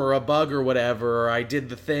worm or a bug or whatever, or I did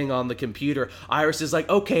the thing on the computer. Iris is like,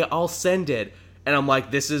 okay, I'll send it. And I'm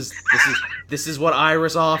like, this is what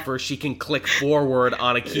Iris offers. She can click forward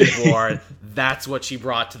on a keyboard. That's what she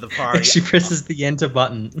brought to the party. She presses the enter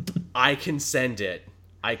button. I can send it.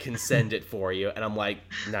 I can send it for you. And I'm like,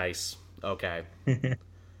 nice. Okay.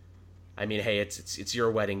 I mean, hey, it's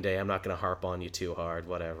your wedding day. I'm not going to harp on you too hard.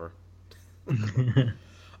 Whatever.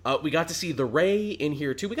 We got to see the Ray in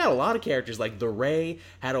here, too. We got a lot of characters. Like, the Ray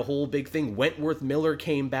had a whole big thing. Wentworth Miller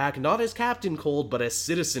came back, not as Captain Cold, but as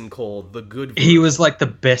Citizen Cold, the good version. He was, like, the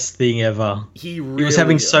best thing ever. He was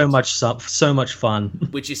having so much fun.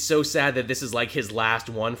 Which is so sad that this is, like, his last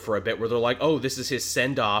one for a bit, where they're like, oh, this is his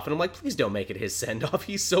send-off. And I'm like, please don't make it his send-off.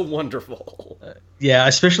 He's so wonderful. Yeah,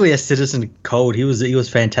 especially as Citizen Cold. He was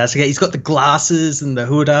fantastic. He's got the glasses and the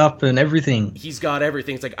hood up and everything. He's got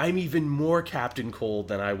everything. It's like, I'm even more Captain Cold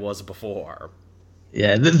than I was before.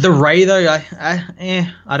 Yeah, the Ray though,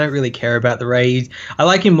 I don't really care about the Ray. I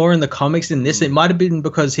like him more in the comics than this. It might have been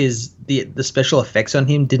because the special effects on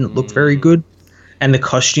him didn't look very good, and the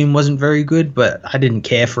costume wasn't very good. But I didn't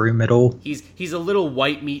care for him at all. He's a little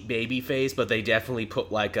white meat baby face, but they definitely put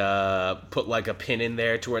like a pin in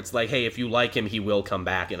there to where it's like, hey, if you like him, he will come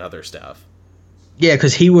back in other stuff. Yeah,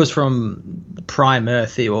 because he was from Prime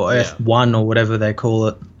Earth or Earth 1 or whatever they call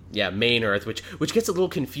it. Yeah, main Earth, which gets a little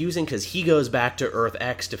confusing because he goes back to Earth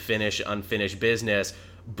X to finish unfinished business,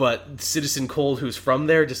 but Citizen Cold, who's from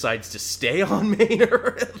there, decides to stay on main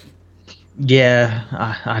Earth. Yeah,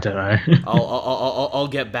 I don't know. I'll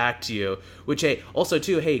get back to you. Which, hey, also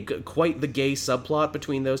too, hey, quite the gay subplot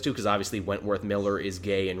between those two, because obviously Wentworth Miller is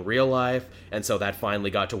gay in real life, and so that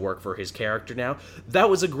finally got to work for his character now. That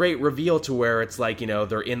was a great reveal to where it's like, you know,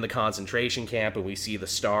 they're in the concentration camp and we see the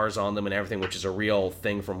stars on them and everything, which is a real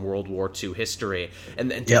thing from World War II history. And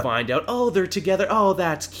then to find out, oh, they're together, oh,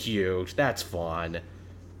 that's cute, that's fun.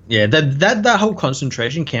 Yeah, that whole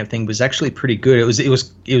concentration camp thing was actually pretty good. It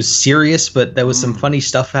was serious, but there was some funny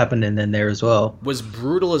stuff happening in there as well. Was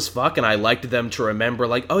brutal as fuck, and I liked them to remember,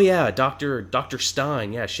 like, oh yeah, Dr.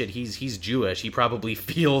 Stein, yeah, shit, he's Jewish. He probably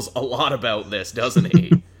feels a lot about this, doesn't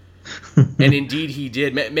he? And indeed he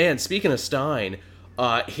did. Man, speaking of Stein,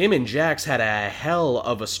 him and Jax had a hell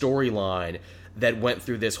of a storyline that went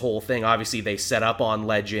through this whole thing. Obviously, they set up on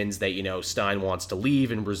Legends that, you know, Stein wants to leave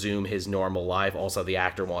and resume his normal life. Also, the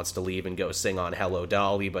actor wants to leave and go sing on Hello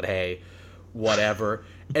Dolly, but hey, whatever.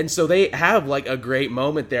 And so they have, like, a great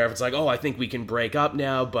moment there. It's like, oh, I think we can break up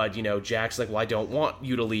now, but, you know, Jack's like, well, I don't want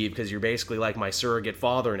you to leave because you're basically like my surrogate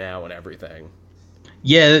father now and everything.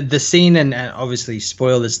 Yeah, the scene, and obviously,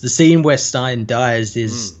 spoilers, the scene where Stein dies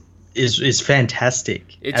is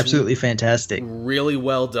fantastic. It's absolutely fantastic. Really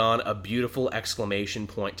well done. A beautiful exclamation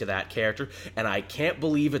point to that character. And I can't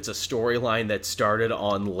believe it's a storyline that started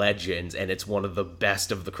on Legends and it's one of the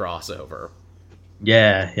best of the crossover.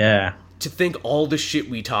 Yeah. To think all the shit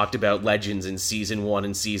we talked about Legends in Season 1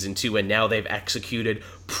 and Season 2, and now they've executed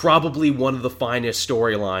probably one of the finest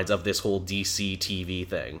storylines of this whole DC TV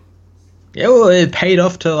thing. Yeah, well, it paid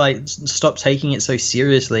off to, like, stop taking it so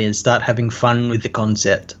seriously and start having fun with the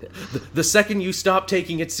concept. The second you stop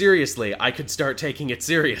taking it seriously, I could start taking it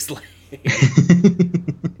seriously.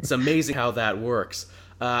 It's amazing how that works.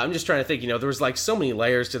 I'm just trying to think, you know, there was, like, so many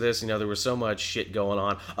layers to this, you know, there was so much shit going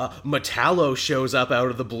on. Metallo shows up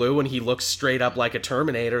out of the blue and he looks straight up like a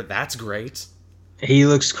Terminator. That's great. He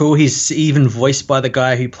looks cool. He's even voiced by the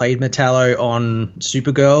guy who played Metallo on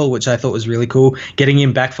Supergirl, which I thought was really cool. Getting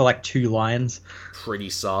him back for like 2 lines.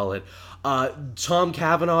 Pretty solid. Tom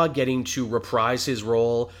Cavanaugh getting to reprise his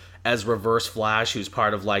role as Reverse Flash, who's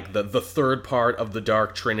part of like the third part of the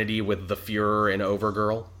Dark Trinity with the Fuhrer and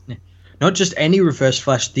Overgirl. Not just any Reverse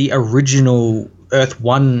Flash, the original Earth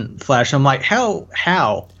 1 Flash. I'm like, how?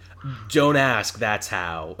 Don't ask, that's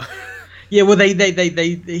how. Yeah, well,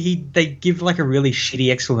 they give like a really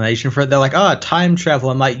shitty explanation for it. They're like, "Oh, time travel."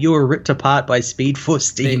 I'm like, "You were ripped apart by Speed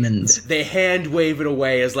Force demons." They hand wave it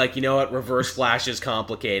away as like, you know what, Reverse Flash is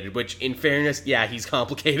complicated, which in fairness, yeah, he's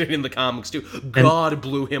complicated in the comics too. God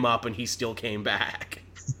blew him up and he still came back.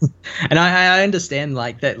 And I understand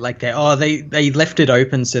like that oh they left it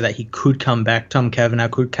open so that he could come back, Tom Cavanaugh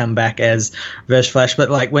could come back as Reverse Flash, but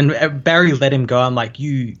like when Barry let him go, I'm like,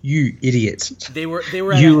 you idiot. They were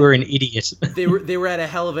you were an idiot. they were at a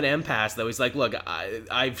hell of an impasse though. He's like, look,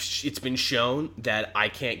 it's been shown that I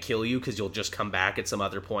can't kill you because you'll just come back at some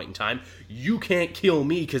other point in time. You can't kill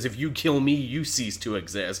me because if you kill me, you cease to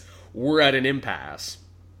exist. We're at an impasse.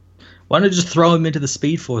 Why not just throw him into the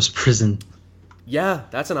Speed Force prison? Yeah,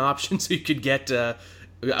 that's an option. So you could get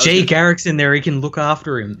Jay Garrick's in there. He can look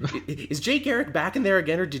after him. Is Jay Garrick back in there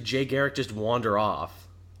again, or did Jay Garrick just wander off?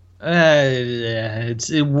 Whenever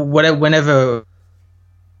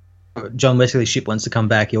John Wesley Shipp wants to come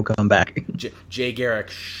back, he'll come back. Jay Garrick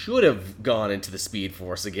should have gone into the Speed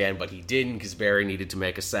Force again, but he didn't because Barry needed to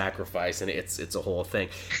make a sacrifice, and it's a whole thing.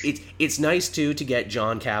 It's nice too to get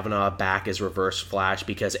John Cavanaugh back as Reverse Flash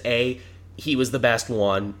because he was the best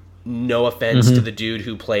one. No offense to the dude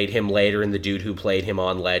who played him later and the dude who played him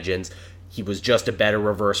on Legends. He was just a better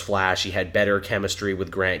Reverse Flash. He had better chemistry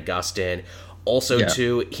with Grant Gustin. Also,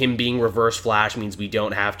 too, him being Reverse Flash means we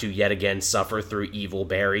don't have to yet again suffer through evil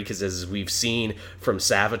Barry, because as we've seen from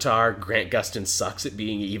Savitar, Grant Gustin sucks at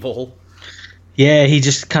being evil. Yeah, he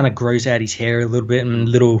just kind of grows out his hair a little bit and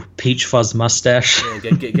little peach fuzz mustache.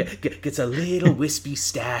 Yeah, gets a little wispy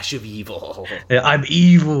stash of evil. I'm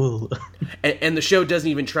evil. And the show doesn't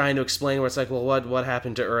even try to explain where it's like, well, what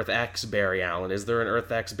happened to Earth X Barry Allen? Is there an Earth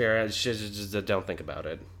X Barry Allen? Just don't think about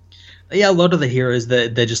it. Yeah, a lot of the heroes, they're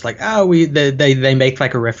just like, they make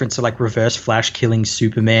like a reference to like Reverse Flash killing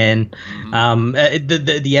Superman.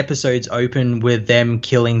 The episodes open with them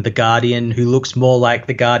killing the Guardian, who looks more like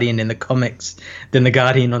the Guardian in the comics than the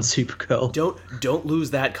Guardian on Supergirl. Don't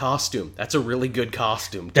lose that costume. That's a really good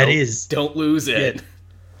costume. Don't lose it. Yeah.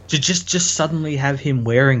 To just suddenly have him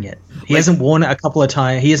wearing it. He hasn't worn it a couple of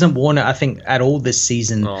times. He hasn't worn it, I think, at all this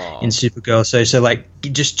season in Supergirl. So like,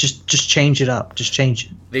 just change it up. Just change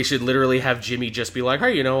it. They should literally have Jimmy just be like,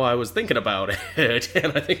 hey, I was thinking about it,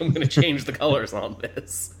 and I think I'm going to change the colors on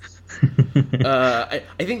this. I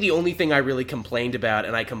think the only thing I really complained about,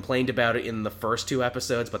 and I complained about it in the first 2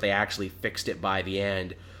 episodes, but they actually fixed it by the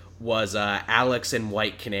end, was Alex and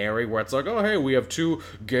White Canary, where it's like, oh, hey, we have 2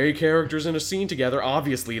 gay characters in a scene together.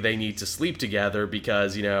 Obviously, they need to sleep together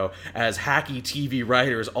because, as hacky TV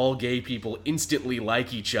writers, all gay people instantly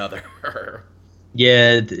like each other.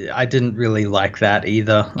 Yeah, I didn't really like that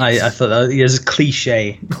either. I thought it was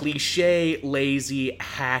cliche. Cliche, lazy,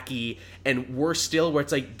 hacky, and worse still, where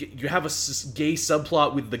it's like you have a gay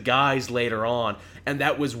subplot with the guys later on, and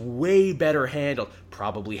that was way better handled.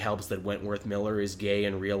 Probably helps that Wentworth Miller is gay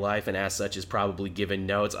in real life, and as such is probably given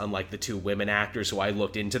notes, unlike the 2 women actors who I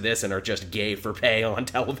looked into this and are just gay for pay on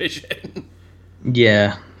television.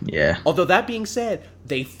 Yeah. Although that being said,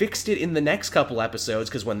 they fixed it in the next couple episodes,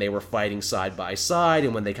 because when they were fighting side by side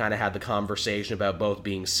and when they kind of had the conversation about both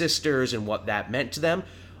being sisters and what that meant to them,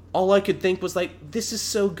 all I could think was like, this is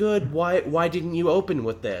so good. Why didn't you open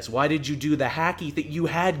with this? Why did you do the hacky thing? You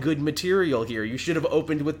had good material here. You should have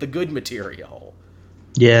opened with the good material.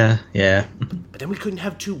 Yeah. But then we couldn't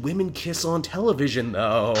have 2 women kiss on television,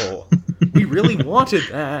 though. We really wanted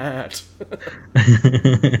that.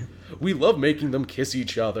 We love making them kiss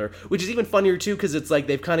each other, which is even funnier, too, because it's like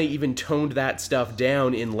they've kind of even toned that stuff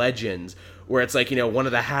down in Legends, where it's like, one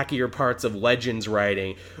of the hackier parts of Legends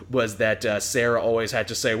writing was that Sarah always had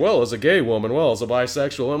to say, well, as a gay woman, well, as a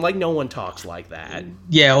bisexual. I'm like, no one talks like that.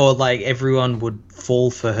 Yeah, or like everyone would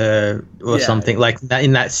fall for her or something. Like that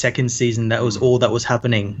in that second season, that was all that was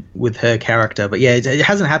happening with her character. But yeah, it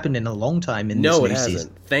hasn't happened in a long time in this new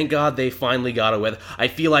season. Thank God they finally got it with. I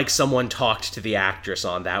feel like someone talked to the actress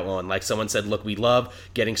on that one. Like someone said, look, we love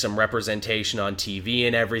getting some representation on TV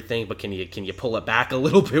and everything, but can you pull it back a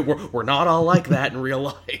little bit? We're not all like that in real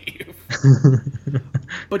life.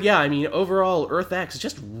 But yeah, I mean, overall, Earth X is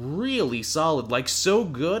just really solid. Like, so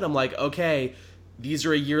good. I'm like, okay, these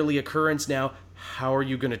are a yearly occurrence now. How are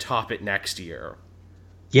you going to top it next year?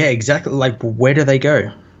 Yeah, exactly. Like, where do they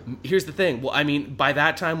go? Here's the thing. Well, I mean, by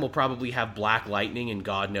that time, we'll probably have Black Lightning and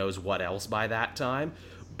God knows what else by that time.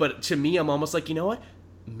 But to me, I'm almost like, you know what?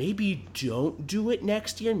 Maybe don't do it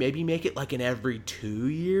next year. Maybe make it like an every 2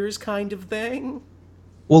 years kind of thing.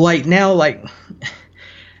 Well, now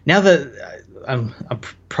that I'll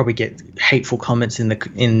probably get hateful comments in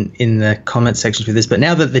the comment section for this, but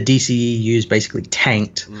now that the DCEU is basically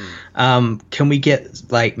tanked, can we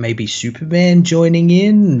get like maybe Superman joining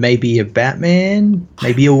in, maybe a Batman,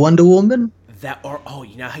 maybe a Wonder Woman?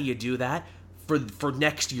 You know how you do that? For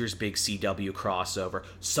next year's big CW crossover,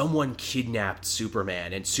 someone kidnapped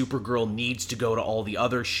Superman, and Supergirl needs to go to all the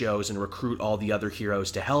other shows and recruit all the other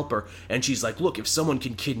heroes to help her. And she's like, look, if someone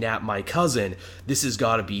can kidnap my cousin, this has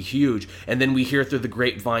got to be huge. And then we hear through the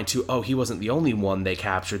grapevine, too, oh, he wasn't the only one they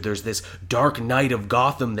captured. There's this Dark Knight of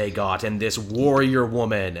Gotham they got, and this warrior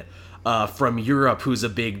woman from Europe who's a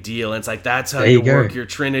big deal, and it's like, that's how you work your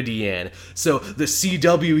Trinity in. So the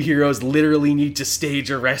CW heroes literally need to stage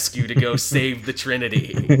a rescue to go save the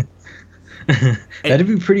Trinity. That'd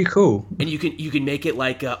be pretty cool. And you can make it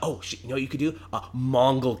like, you know what you could do?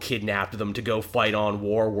 Mongol kidnapped them to go fight on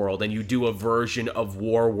Warworld, and you do a version of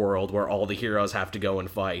Warworld where all the heroes have to go and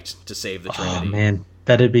fight to save the Trinity. Oh man,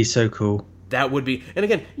 that'd be so cool. That would be, and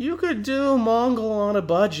again, you could do Mongol on a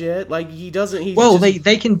budget. Like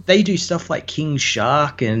they do stuff like King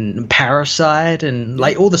Shark and Parasite and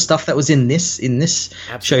like all the stuff that was in this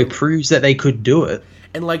show proves that they could do it.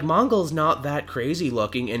 And like Mongol's not that crazy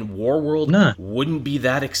looking, and Warworld wouldn't be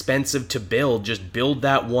that expensive to build. Just build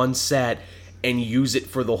that one set and use it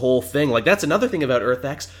for the whole thing. Like that's another thing about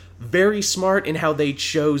EarthX. Very smart in how they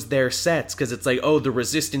chose their sets, because it's like, oh, the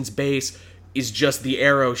Resistance base is just the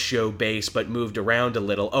Arrow show base, but moved around a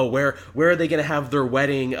little. Oh, where are they going to have their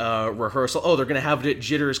wedding rehearsal? Oh, they're going to have it at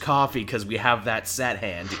Jitters Coffee because we have that set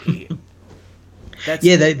handy.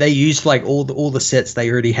 They used like all the sets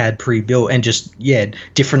they already had pre-built, and just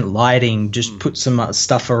different lighting. Just put some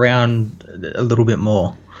stuff around a little bit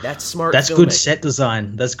more. That's smart. That's good set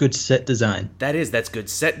design. That's good set design. That's good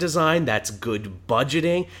set design. That's good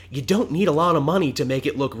budgeting. You don't need a lot of money to make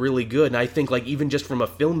it look really good. And I think, like, even just from a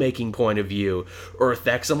filmmaking point of view,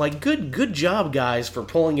 EarthX, I'm like, good job, guys, for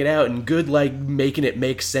pulling it out, and good, like, making it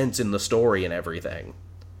make sense in the story and everything.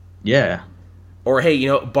 Yeah. Or, hey,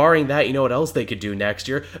 barring that, you know what else they could do next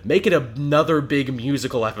year? Make it another big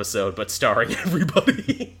musical episode, but starring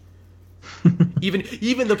everybody.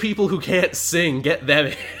 Even the people who can't sing, get them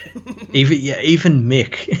in. even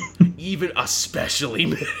Mick. Even especially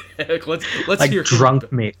Mick. Let's like hear drunk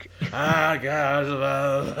Mick. Ah, God.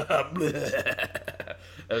 That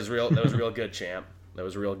was real good, champ. That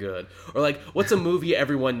was real good. Or like, what's a movie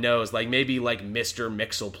everyone knows? Like maybe like Mr.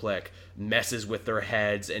 Mxyzptlk messes with their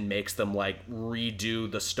heads and makes them like redo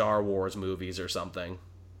the Star Wars movies or something.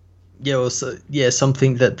 Yeah,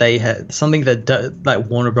 something that they had, something that like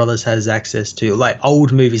Warner Brothers has access to, like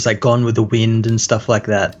old movies like Gone with the Wind and stuff like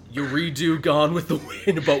that. You redo Gone with the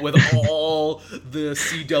Wind, but with all the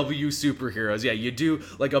CW superheroes. Yeah, you do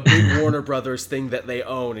like a big Warner Brothers thing that they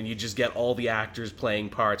own, and you just get all the actors playing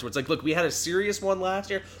parts. Where it's like, look, we had a serious one last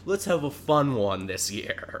year. Let's have a fun one this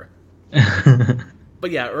year. But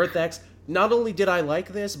yeah, EarthX. Not only did I like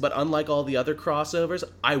this, but unlike all the other crossovers,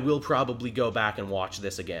 I will probably go back and watch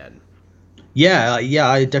this again. Yeah,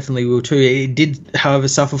 I definitely will too. It did, however,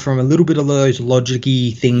 suffer from a little bit of those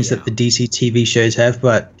logic-y things that the DC TV shows have,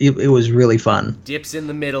 but it was really fun. Dips in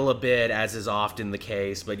the middle a bit, as is often the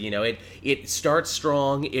case, but it starts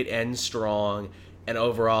strong, it ends strong, and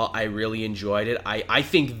overall, I really enjoyed it. I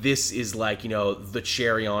think this is like, the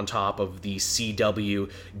cherry on top of the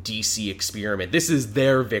CW DC experiment. This is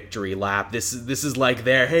their victory lap. This is like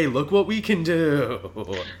their, hey, look what we can do.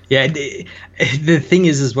 Yeah, the thing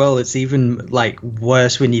is as well, it's even like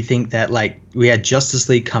worse when you think that like we had Justice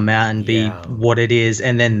League come out and be what it is,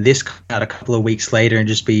 and then this come out a couple of weeks later and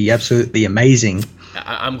just be absolutely amazing.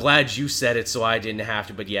 I'm glad you said it so I didn't have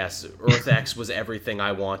to, but yes, EarthX was everything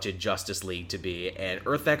I wanted Justice League to be, and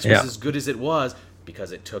EarthX was as good as it was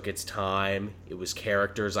because it took its time. It was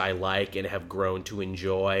characters I like and have grown to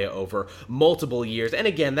enjoy over multiple years, and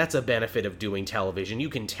again, that's a benefit of doing television. You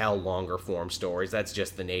can tell longer form stories. That's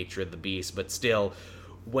just the nature of the beast, but still,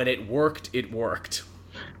 when it worked, it worked.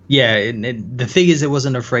 Yeah, and the thing is, it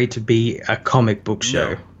wasn't afraid to be a comic book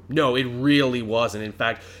show. No, it really wasn't. In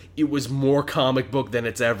fact, it was more comic book than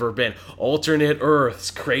it's ever been. Alternate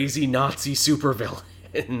Earths, crazy Nazi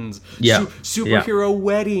supervillains, superhero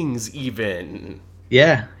weddings even.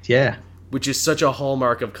 Yeah. Which is such a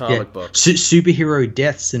hallmark of comic books. Superhero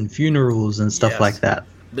deaths and funerals and stuff like that.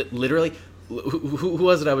 Literally, who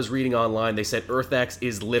was it I was reading online? They said EarthX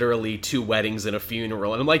is literally 2 weddings and a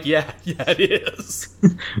funeral. And I'm like, yeah, it is.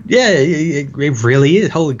 It really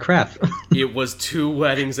is. Holy crap. It was 2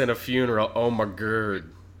 weddings and a funeral. Oh my god.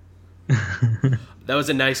 That was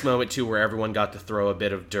a nice moment too, where everyone got to throw a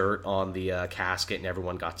bit of dirt on the casket and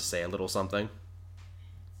everyone got to say a little something.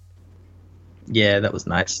 Yeah, that was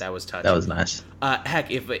nice. That was touching. That was nice.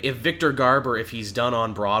 Heck, if Victor Garber, if he's done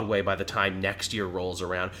on Broadway by the time next year rolls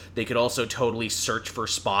around, they could also totally search for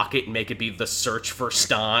Spock it and make it be the search for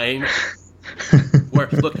Stein. Where,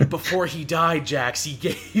 look, before he died, Jax, he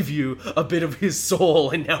gave you a bit of his soul,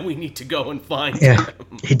 and now we need to go and find him.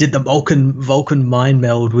 He did the Vulcan mind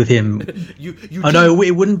meld with him. No,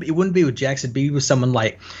 it wouldn't be with Jax. It'd be with someone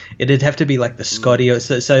like, it'd have to be like the Scotty, or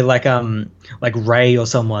so like Ray or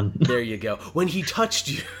someone. There you go. When he touched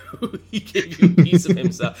you, he gave you a piece of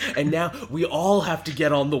himself, and now we all have to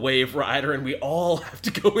get on the Wave Rider, and we all have to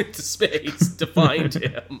go into space to find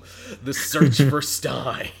him. The search for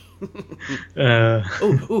Stein.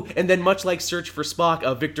 And then much like Search for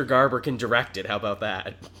Spock, Victor Garber can direct it. How about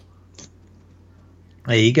that?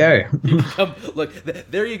 There you go. Look,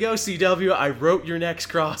 there you go, CW. I wrote your next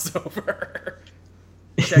crossover.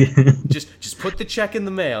 Just put the check in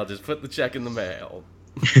the mail. Just put the check in the mail.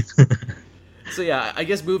 So yeah, I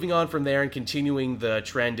guess moving on from there and continuing the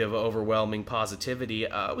trend of overwhelming positivity,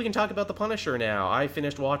 we can talk about The Punisher now. I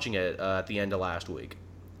finished watching it at the end of last week.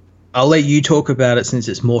 I'll let you talk about it since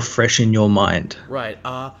it's more fresh in your mind. Right.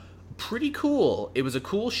 Pretty cool. It was a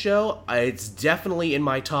cool show. It's definitely in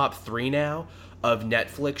my top 3 now of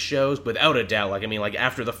Netflix shows, without a doubt. Like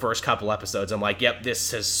after the first couple episodes, I'm like, yep,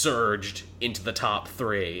 this has surged into the top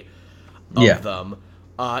 3 of them.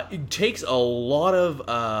 It takes a lot of,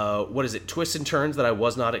 twists and turns that I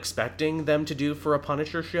was not expecting them to do for a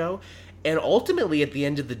Punisher show. And ultimately, at the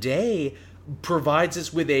end of the day, provides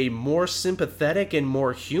us with a more sympathetic and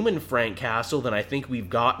more human Frank Castle than I think we've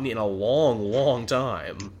gotten in a long, long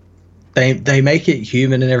time. They make it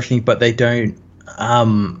human and everything, but they don't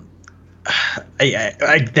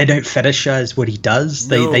they don't fetishize what he does.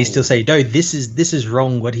 No. They still say, no, this is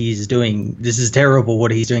wrong what he's doing. This is terrible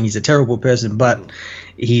what he's doing. He's a terrible person, but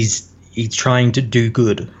he's trying to do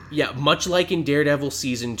good. Yeah, much like in Daredevil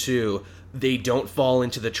season 2, they don't fall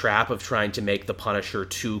into the trap of trying to make the Punisher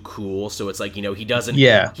too cool. So it's like, he doesn't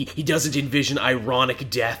he doesn't envision ironic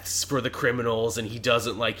deaths for the criminals, and he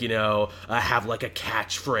doesn't have like a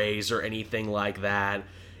catchphrase or anything like that.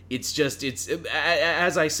 It's just,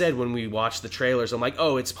 as I said when we watched the trailers, I'm like,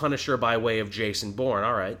 oh, it's Punisher by way of Jason Bourne.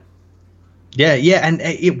 All right. Yeah, and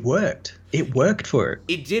it worked. It worked for it.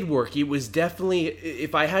 It did work. It was definitely,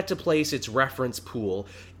 if I had to place its reference pool,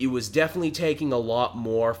 it was definitely taking a lot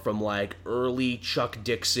more from like early Chuck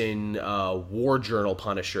Dixon War Journal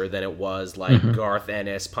Punisher than it was like Garth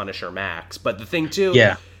Ennis Punisher Max. But the thing too,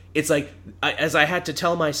 it's like, as I had to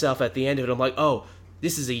tell myself at the end of it, I'm like, oh,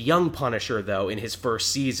 this is a young Punisher though in his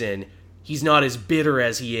first season. He's not as bitter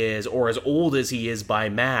as he is, or as old as he is by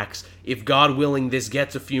Max. If, God willing, this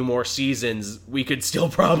gets a few more seasons, we could still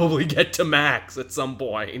probably get to Max at some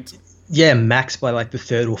point. Yeah, Max by like the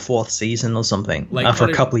 3rd or 4th season or something. Like, after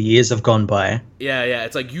a couple of years have gone by. Yeah,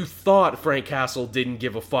 it's like, you thought Frank Castle didn't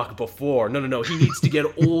give a fuck before. No, he needs to get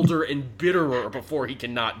older and bitterer before he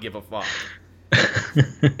can not give a fuck.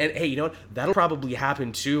 And hey, you know what? That'll probably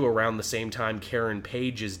happen too around the same time Karen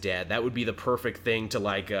Page is dead. That would be the perfect thing to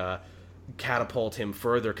like catapult him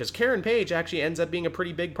further, because Karen Page actually ends up being a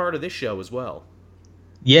pretty big part of this show as well.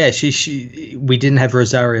 Yeah, we didn't have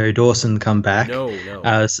Rosario Dawson come back.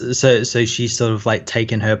 No. So she's sort of like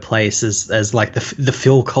taken her place as like the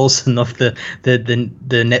Phil Coulson of the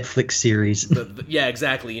Netflix series. Yeah,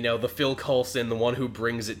 exactly. The Phil Coulson, the one who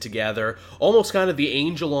brings it together, almost kind of the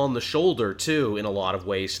angel on the shoulder too, in a lot of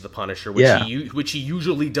ways, to the Punisher, which he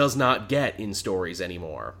usually does not get in stories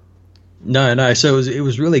anymore. No. So it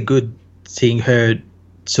was really good seeing her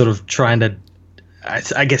sort of trying to,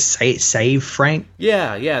 I guess, save Frank.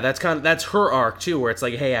 Yeah, that's her arc too, where it's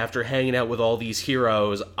like, hey, after hanging out with all these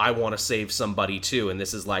heroes, I want to save somebody too, and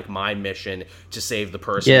this is like my mission to save the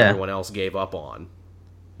person everyone else gave up on.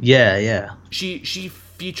 Yeah. She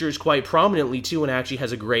features quite prominently too, and actually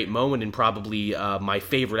has a great moment in probably my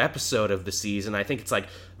favorite episode of the season. I think it's like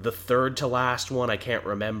the 3rd to last one. I can't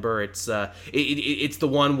remember. It's it's the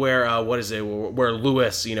one where where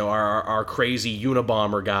Lewis, our crazy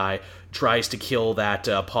Unabomber guy, tries to kill that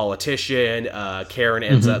politician. Karen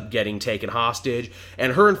ends up getting taken hostage,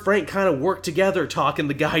 and her and Frank kind of work together, talking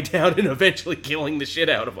the guy down and eventually killing the shit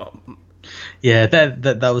out of him. Yeah,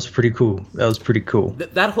 that was pretty cool.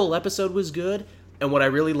 That whole episode was good. And what I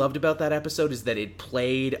really loved about that episode is that it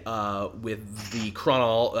played with the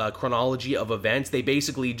chronology of events. They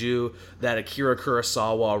basically do that Akira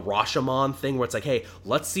Kurosawa Rashomon thing, where it's like, hey,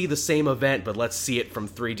 let's see the same event, but let's see it from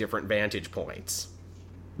 3 different vantage points.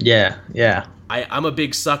 Yeah, yeah. I'm a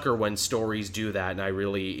big sucker when stories do that, and I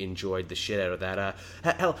really enjoyed the shit out of that.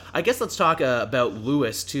 Hell, I guess let's talk about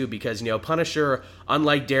Lewis too, because Punisher,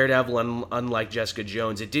 unlike Daredevil and unlike Jessica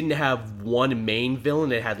Jones, it didn't have one main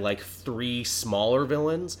villain. It had like three smaller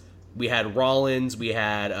villains. We had Rollins, we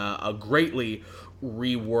had a greatly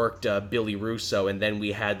reworked Billy Russo, and then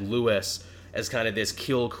we had Lewis as kind of this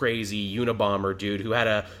kill crazy Unabomber dude who had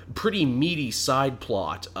a pretty meaty side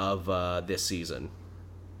plot of this season.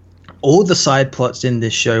 All the side plots in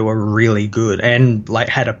this show were really good and like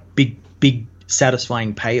had a big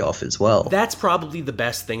satisfying payoff as well. That's probably the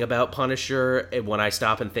best thing about Punisher when I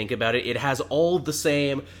stop and think about it. It has all the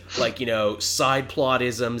same side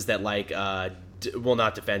plotisms that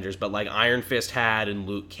not Defenders, but like Iron Fist had and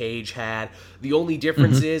Luke Cage had. The only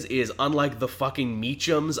difference is unlike the fucking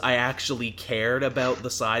Meachums, I actually cared about the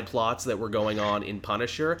side plots that were going on in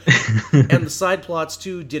Punisher. And the side plots,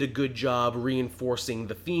 too, did a good job reinforcing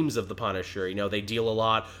the themes of the Punisher. They deal a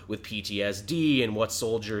lot with PTSD and what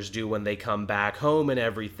soldiers do when they come back home and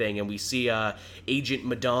everything. And we see Agent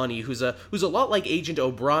Madani, who's a lot like Agent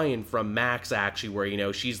O'Brien from Max, actually,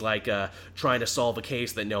 where, she's like trying to solve a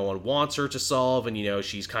case that no one wants her to solve. And,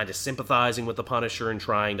 she's kind of sympathizing with the Punisher and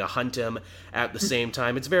trying to hunt him at the same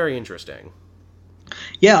time. It's very interesting.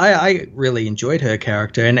 Yeah, I really enjoyed her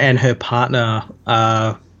character and her partner.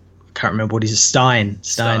 I can't remember what he's Stein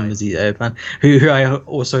was the man who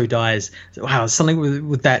also dies. Wow, something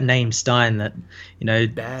with that name Stein that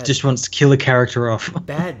just wants to kill a character off.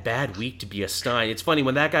 Bad week to be a Stein. It's funny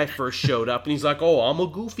when that guy first showed up and he's like, "Oh, I'm a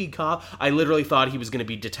goofy cop." I literally thought he was going to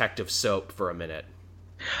be Detective Soap for a minute.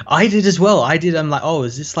 I did as well. I'm like, oh,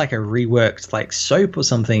 is this like a reworked like Soap or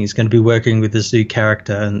something? He's going to be working with this new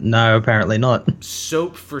character. And no, apparently not.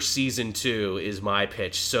 Soap for season 2 is my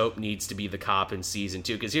pitch. Soap needs to be the cop in season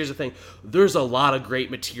 2. Because here's the thing. There's a lot of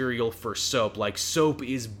great material for Soap. Like, Soap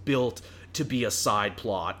is built to be a side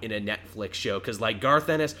plot in a Netflix show. Because, like, Garth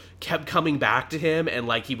Ennis kept coming back to him and,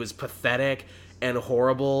 like, he was pathetic and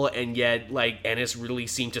horrible. And yet, like, Ennis really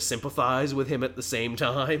seemed to sympathize with him at the same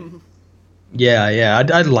time. Yeah,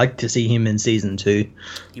 I'd like to see him in season 2.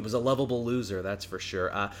 He was a lovable loser, that's for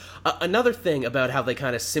sure. Another thing about how they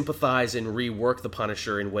kind of sympathize and rework the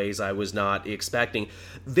Punisher in ways I was not expecting,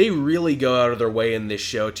 they really go out of their way in this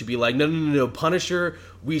show to be like, no, Punisher,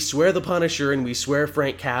 we swear the Punisher and we swear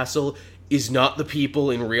Frank Castle is not the people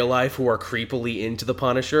in real life who are creepily into the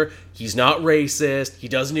Punisher. He's not racist. He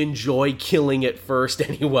doesn't enjoy killing at first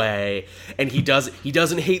anyway, and he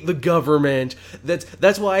doesn't hate the government.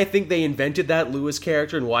 That's why I think they invented that Lewis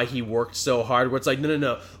character and why he worked so hard. Where it's like,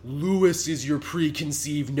 no, Lewis is your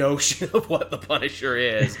preconceived notion of what the Punisher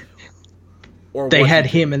is. Or they had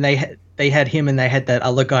him, and they had that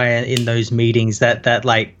other guy in those meetings that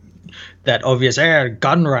like. That obvious,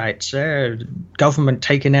 gun rights, government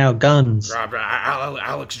taking our guns.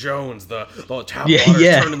 Alex Jones, the tap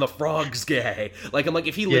water's turning the frogs gay. Like, I'm like,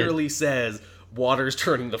 if he literally says, water's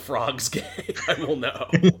turning the frogs gay, I will know.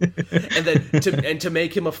 And then to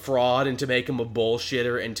make him a fraud and to make him a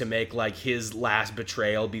bullshitter and to make, like, his last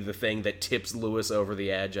betrayal be the thing that tips Lewis over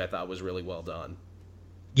the edge, I thought was really well done.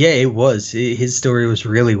 Yeah, it was. His story was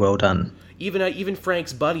really well done. Even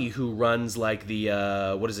Frank's buddy who runs like the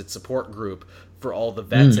support group for all the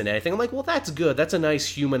vets and anything. I'm like, well, that's good. That's a nice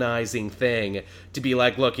humanizing thing to be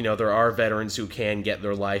like, look, there are veterans who can get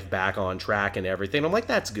their life back on track and everything. I'm like,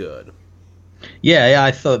 that's good. Yeah, I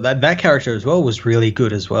thought that character as well was really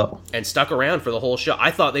good as well. And stuck around for the whole show. I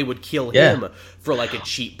thought they would kill him for like a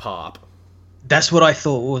cheap pop. That's what I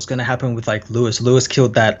thought was going to happen with like Lewis. Lewis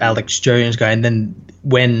killed that Alex Jones guy, and then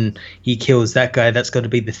when he kills that guy, that's going to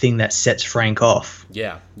be the thing that sets Frank off.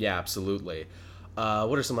 Yeah, absolutely.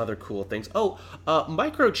 What are some other cool things?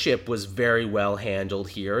 Microchip was very well handled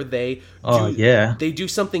here. They do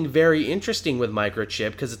something very interesting with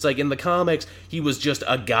Microchip, because it's like in the comics, he was just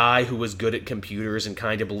a guy who was good at computers and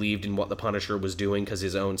kind of believed in what the Punisher was doing because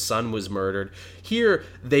his own son was murdered. Here,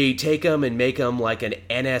 they take him and make him like an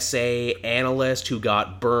NSA analyst who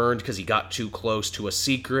got burned because he got too close to a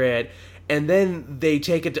secret. And then they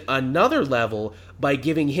take it to another level by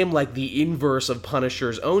giving him like the inverse of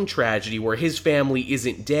Punisher's own tragedy, where his family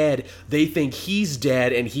isn't dead. They think he's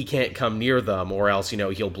dead and he can't come near them, or else,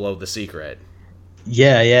 he'll blow the secret.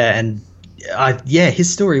 Yeah. And his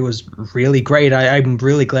story was really great. I'm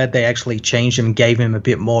really glad they actually changed him and gave him a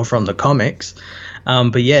bit more from the comics.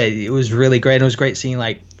 But yeah, it was really great. It was great seeing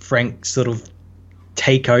like Frank sort of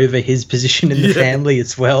take over his position in the family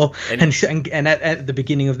as well, And at the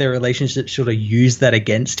beginning of their relationship sort of use that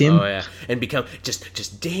against him. Oh yeah, and become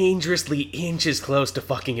just dangerously inches close to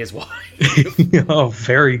fucking his wife. Oh,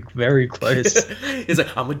 very, very close. He's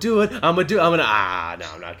like, I'm gonna no,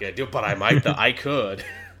 I'm not gonna do it, but I might, I could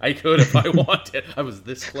if I wanted. I was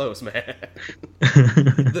this close, man.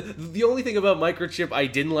 The only thing about Microchip I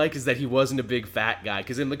didn't like is that he wasn't a big fat guy,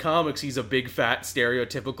 because in the comics he's a big fat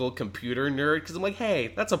stereotypical computer nerd, because I'm like,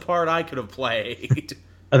 hey, that's a part I could have played.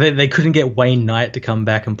 They couldn't get Wayne Knight to come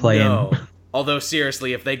back and play him. Although,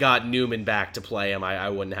 seriously, if they got Newman back to play him, I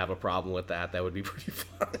wouldn't have a problem with that. That would be pretty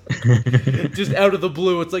fun. Just out of the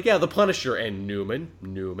blue, it's like, yeah, the Punisher and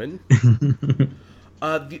Newman.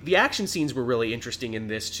 The action scenes were really interesting in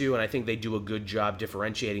this, too, and I think they do a good job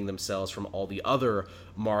differentiating themselves from all the other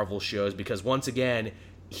Marvel shows, because, once again,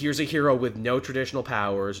 here's a hero with no traditional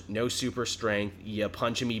powers, no super strength, you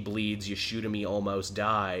punch him, he bleeds, you shoot him, he almost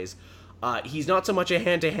dies. He's not so much a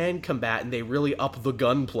hand-to-hand combatant, they really up the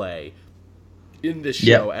gunplay in this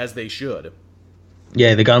show, as they should.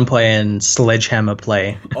 Yeah, the gunplay and sledgehammer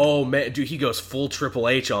play. Oh man, dude, he goes full Triple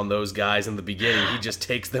H on those guys in the beginning. He just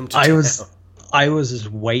takes them to town. I was just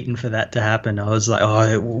waiting for that to happen. I was like,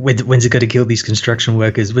 oh, when's he going to kill these construction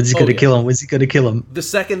workers? When's he going to kill them? When's he going to kill them? The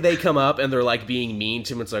second they come up and they're like being mean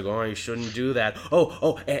to him, it's like, oh, you shouldn't do that.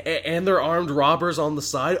 And they're armed robbers on the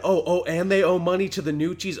side. And they owe money to the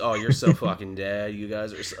Nucci's. Oh, you're so fucking dead. You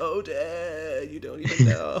guys are so dead. You don't even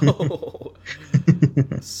know.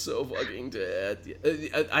 So fucking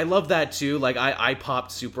dead. I love that too. Like, I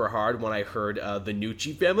popped super hard when I heard the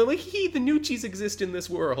Nucci family. Like, the Nucci's exist in this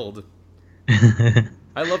world.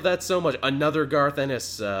 I love that so much. Another Garth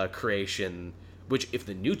Ennis creation, which, if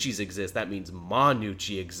the Nucci's exist, that means Ma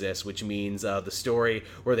Nucci exists, which means the story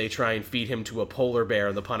where they try and feed him to a polar bear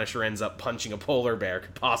and the Punisher ends up punching a polar bear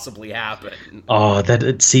could possibly happen. Oh,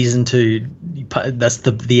 that season 2, that's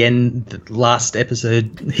the end, the last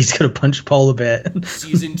episode. He's going to punch a polar bear.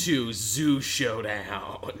 Season 2, Zoo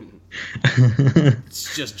Showdown.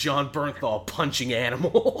 It's just John Bernthal punching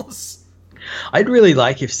animals. I'd really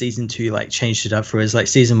like if season 2 like changed it up for us. Like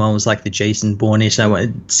season 1 was like the Jason Bourne-ish.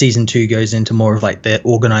 Season 2 goes into more of like the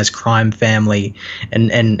organized crime family,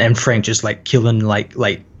 and Frank just like killing like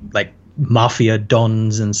mafia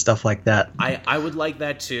dons and stuff like that. I would like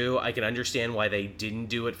that too. I can understand why they didn't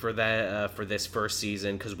do it for that for this first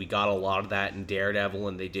season, because we got a lot of that in Daredevil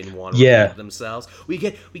and they didn't want to repeat themselves. We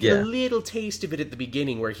get a little taste of it at the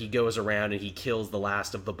beginning where he goes around and he kills the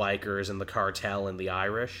last of the bikers and the cartel and the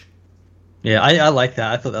Irish. Yeah, I like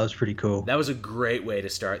that. I thought that was pretty cool. That was a great way to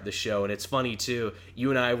start the show, and it's funny, too. You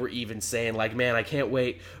and I were even saying, like, man, I can't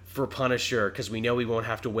wait for Punisher, because we know we won't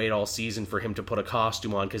have to wait all season for him to put a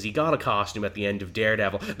costume on, because he got a costume at the end of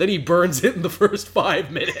Daredevil. Then he burns it in the first 5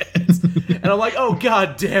 minutes. And I'm like, oh,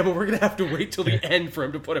 god damn it, we're going to have to wait till the end for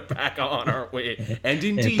him to put it back on, aren't we? And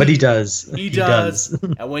indeed... but he does. He does.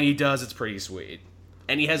 And when he does, it's pretty sweet.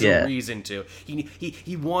 And he has a reason to.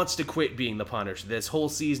 He wants to quit being the Punisher. This whole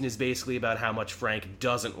season is basically about how much Frank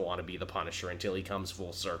doesn't want to be the Punisher until he comes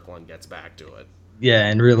full circle and gets back to it. Yeah,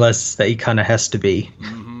 and realizes that he kind of has to be.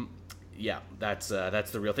 Mm-hmm. Yeah, that's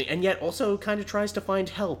the real thing. And yet also kind of tries to find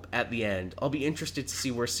help at the end. I'll be interested to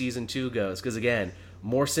see where season 2 goes, because again,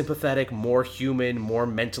 more sympathetic, more human, more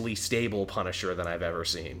mentally stable Punisher than I've ever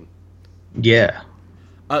seen. Yeah.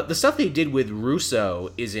 The stuff they did with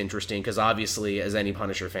Russo is interesting, because obviously, as any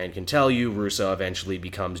Punisher fan can tell you, Russo eventually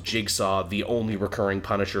becomes Jigsaw, the only recurring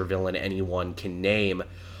Punisher villain anyone can name.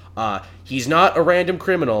 He's not a random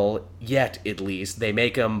criminal, yet at least. They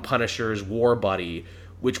make him Punisher's war buddy,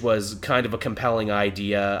 which was kind of a compelling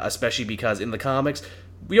idea, especially because in the comics,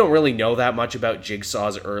 we don't really know that much about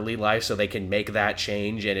Jigsaw's early life, so they can make that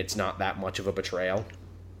change, and it's not that much of a betrayal.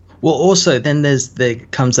 Well, also, then there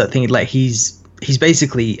comes that thing, like, he's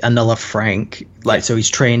basically another Frank, like, so he's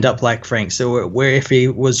trained up like Frank. So where if he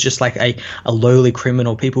was just like a lowly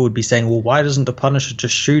criminal, people would be saying, well, why doesn't the Punisher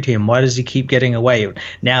just shoot him? Why does he keep getting away?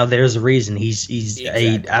 Now there's a reason. He's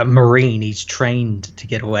exactly. a Marine. He's trained to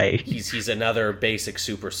get away. He's another basic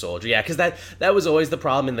super soldier. Yeah, because that was always the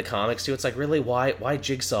problem in the comics too. It's like, really, why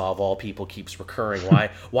Jigsaw of all people keeps recurring?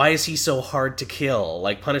 Why is he so hard to kill?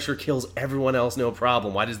 Like, Punisher kills everyone else, no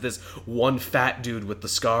problem. Why does this one fat dude with the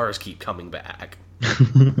scars keep coming back?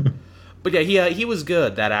 But yeah, he was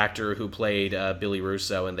good, that actor who played Billy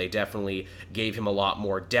Russo, and they definitely gave him a lot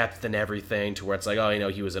more depth and everything, to where it's like, oh,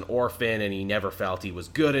 he was an orphan, and he never felt he was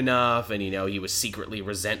good enough, and, he was secretly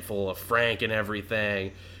resentful of Frank and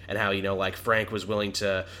everything, and how, like, Frank was willing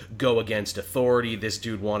to go against authority. This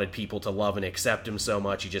dude wanted people to love and accept him so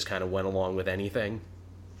much, he just kind of went along with anything.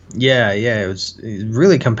 Yeah, it was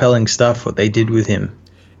really compelling stuff what they did with him.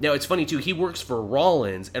 Now, it's funny, too, he works for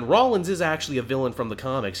Rollins, and Rollins is actually a villain from the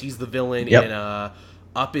comics. He's the villain Yep. in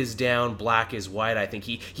Up is Down, Black is White, I think.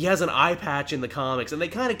 He has an eye patch in the comics, and they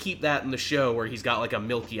kind of keep that in the show where he's got, like, a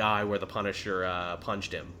milky eye where the Punisher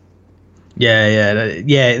punched him. Yeah,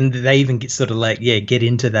 and they even get sort of like get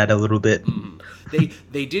into that a little bit.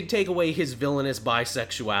 They did take away his villainous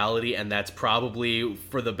bisexuality, and that's probably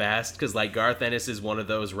for the best, because like Garth Ennis is one of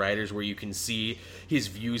those writers where you can see his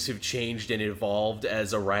views have changed and evolved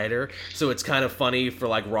as a writer. So it's kind of funny for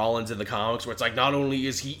like Rollins in the comics, where it's like not only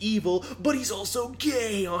is he evil, but he's also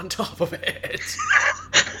gay on top of it.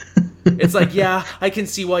 It's like, yeah, I can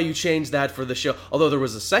see why you changed that for the show. Although there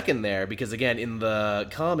was a second there, because again, in the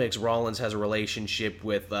comics, Rollins has a relationship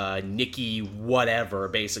with Nikki whatever,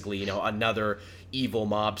 basically, another evil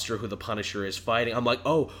mobster who the Punisher is fighting. I'm like,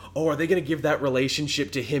 oh, are they going to give that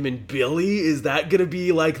relationship to him and Billy? Is that going to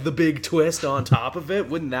be like the big twist on top of it?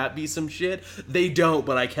 Wouldn't that be some shit? They don't,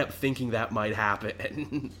 but I kept thinking that might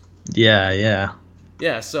happen. Yeah.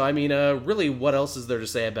 Yeah, so I mean, really, what else is there to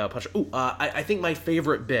say about Punisher? Ooh, I think my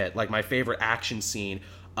favorite bit, like my favorite action scene,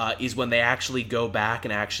 is when they actually go back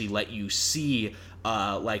and actually let you see,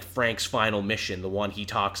 like Frank's final mission, the one he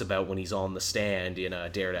talks about when he's on the stand in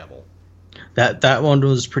Daredevil. That one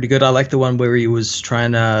was pretty good. I like the one where he was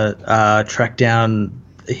trying to track down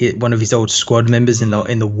one of his old squad members in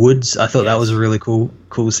the woods. I thought that was a really cool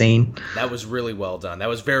scene. That was really well done. That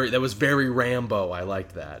was very Rambo. I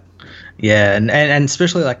liked that. Yeah, and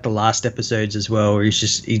especially like the last episodes as well, where he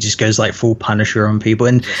just goes like full Punisher on people,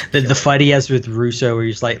 and the fight he has with Russo, where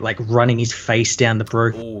he's like running his face down the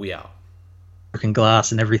broken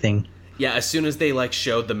glass and everything. Yeah, as soon as they like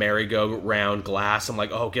showed the merry-go-round glass, I'm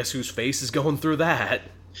like, oh, guess whose face is going through that?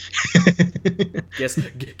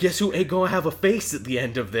 guess who ain't gonna have a face at the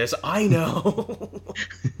end of this? I know.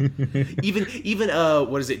 even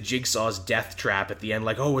what is it, Jigsaw's death trap at the end,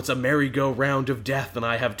 like, oh, it's a merry-go-round of death and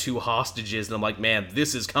I have two hostages, and I'm like, man,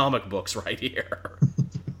 this is comic books right here.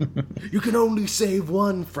 You can only save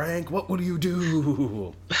one, Frank. What will you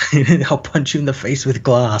do? I'll punch you in the face with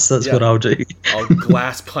glass. That's what I'll do. I'll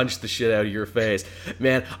glass punch the shit out of your face.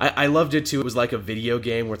 Man, I loved it too. It was like a video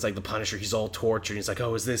game where it's like the Punisher, he's all tortured. He's like,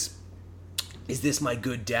 oh, is this my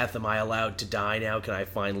good death? Am I allowed to die now? Can I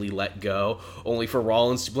finally let go? Only for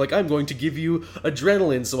Rollins to be like, I'm going to give you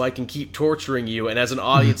adrenaline so I can keep torturing you. And as an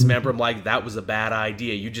audience member, I'm like, that was a bad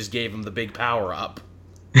idea. You just gave him the big power up.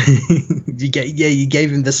 You gave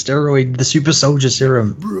him the steroid, the super soldier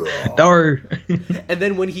serum. No. And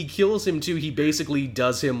then when he kills him too, he basically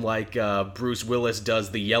does him like Bruce Willis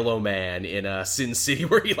does the Yellow Man in Sin City,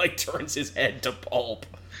 where he like turns his head to pulp.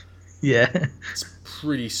 Yeah, it's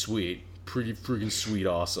pretty sweet, pretty freaking sweet,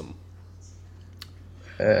 awesome.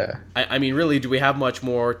 I mean, really, do we have much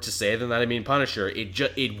more to say than that? I mean, Punisher,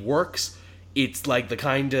 it works. It's like the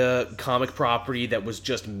kind of comic property that was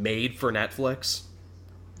just made for Netflix.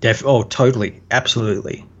 Totally.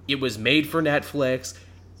 Absolutely. It was made for Netflix.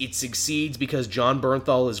 It succeeds because John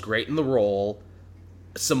Bernthal is great in the role.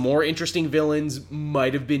 Some more interesting villains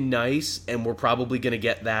might have been nice, and we're probably going to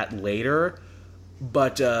get that later.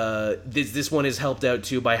 But this one is helped out,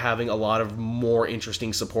 too, by having a lot of more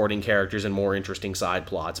interesting supporting characters and more interesting side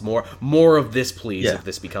plots. More of this, please, if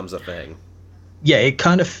this becomes a thing. Yeah, it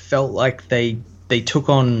kind of felt like they took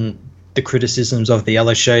on the criticisms of the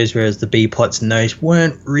other shows, whereas the B-plots and those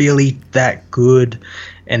weren't really that good.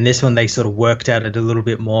 And this one, they sort of worked at it a little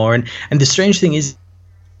bit more. And the strange thing is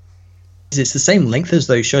it's the same length as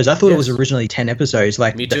those shows. I thought it was originally 10 episodes,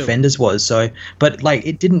 like Defenders was. So, but like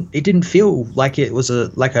it didn't feel like it was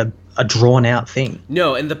a drawn out thing.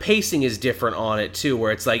 No, and the pacing is different on it too,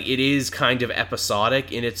 where it's like it is kind of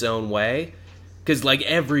episodic in its own way, because like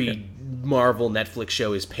every Marvel Netflix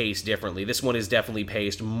show is paced differently. This one is definitely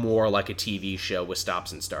paced more like a TV show with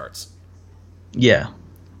stops and starts. Yeah.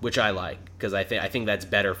 Which I like, because I think that's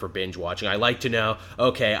better for binge watching. I like to know,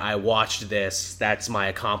 okay, I watched this, that's my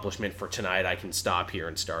accomplishment for tonight, I can stop here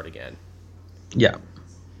and start again. Yeah.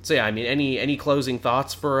 So yeah, I mean, any closing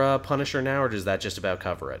thoughts for Punisher now, or does that just about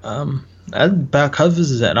cover it? That about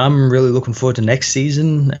covers it. I'm really looking forward to next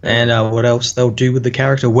season and what else they'll do with the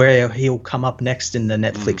character, where he'll come up next in the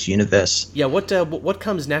Netflix universe. Yeah, what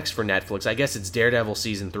comes next for Netflix? I guess it's Daredevil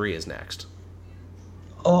Season 3 is next.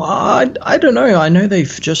 Oh, I don't know. I know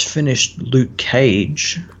they've just finished Luke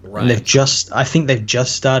Cage. Right. And I think they've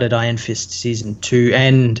just started Iron Fist Season 2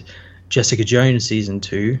 and Jessica Jones Season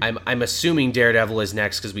 2. I'm assuming Daredevil is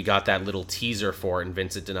next because we got that little teaser for it and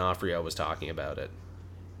Vincent D'Onofrio was talking about it.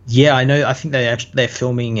 Yeah, I know. I think they're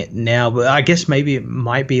filming it now, but I guess maybe it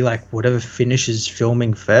might be like whatever finishes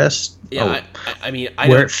filming first, Yeah, or I mean, I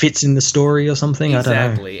where don't it fits in the story or something. I don't know.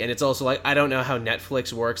 exactly, and it's also like I don't know how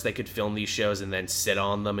Netflix works. They could film these shows and then sit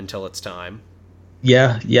on them until it's time.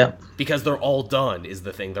 Yeah, yeah, Because they're all done is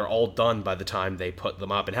the thing. They're all done by the time they put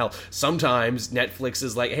them up. And hell, sometimes Netflix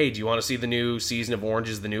is like, hey, do you want to see the new season of Orange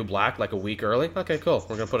is the New Black like a week early? Okay, cool.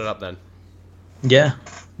 We're going to put it up then. yeah,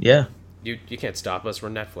 yeah. You can't stop us. We're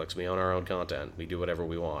Netflix. We own our own content. We do whatever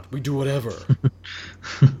we want. We do whatever.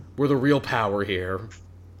 We're the real power here.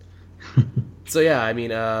 So yeah, I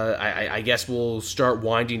mean, I guess we'll start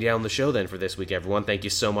winding down the show then for this week, everyone. Thank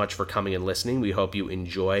you so much for coming and listening. We hope you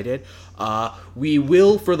enjoyed it. We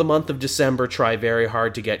will, for the month of December, try very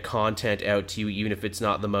hard to get content out to you, even if it's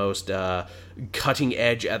not the most cutting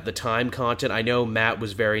edge at the time content. I know Matt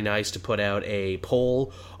was very nice to put out a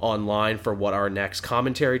poll online for what our next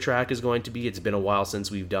commentary track is going to be. It's been a while since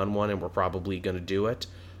we've done one, and we're probably going to do it.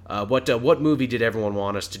 What movie did everyone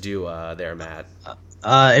want us to do there, Matt?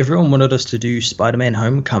 Everyone wanted us to do Spider-Man: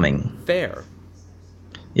 Homecoming. Fair.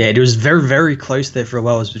 Yeah, it was very, very close there for a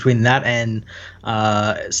while. It was between that and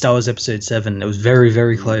Star Wars Episode 7. It was very,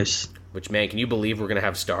 very close. Which, man, can you believe we're going to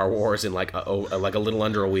have Star Wars in like a little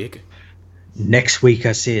under a week? Next week,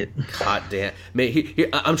 I see it. God damn. Man,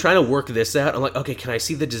 I'm trying to work this out. I'm like, okay, can I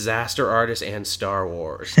see The Disaster Artist and Star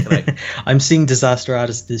Wars? Can I... I'm seeing Disaster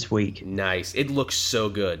Artist this week. Nice. It looks so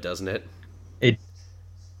good, doesn't it? It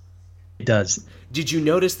does. Did you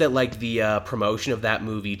notice that, like, the promotion of that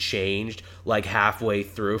movie changed, like, halfway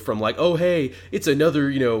through from, like, oh, hey, it's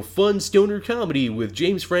another, fun stoner comedy with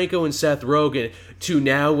James Franco and Seth Rogen, to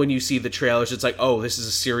now when you see the trailers, it's like, oh, this is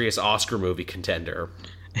a serious Oscar movie contender.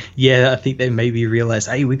 Yeah, I think they maybe realized,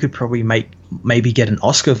 hey, we could probably maybe get an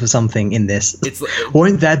Oscar for something in this.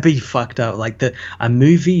 Won't that be fucked up? Like a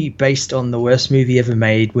movie based on the worst movie ever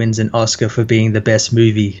made wins an Oscar for being the best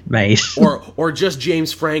movie made. or just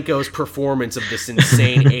James Franco's performance of this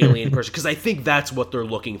insane alien person, because I think that's what they're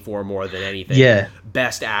looking for more than anything. Yeah.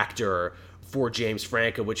 Best actor for James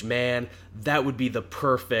Franco, which, man, that would be the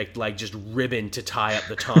perfect, like, just ribbon to tie up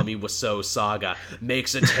the Tommy Wiseau saga.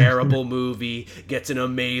 Makes a terrible movie, gets an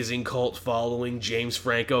amazing cult following. James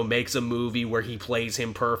Franco makes a movie where he plays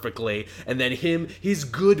him perfectly, and then his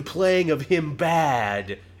good playing of him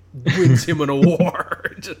bad wins him an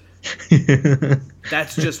award.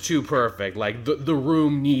 That's just too perfect. Like, the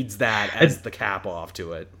Room needs that as the cap off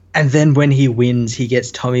to it. And then when he wins, he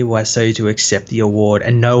gets Tommy Wiseau to accept the award,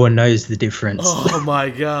 and no one knows the difference. Oh my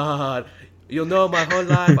god. You know, my whole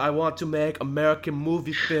life I want to make American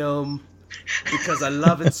movie film because I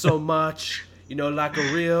love it so much. Like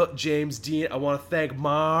a real James Dean. I want to thank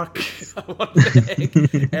Mark. I want to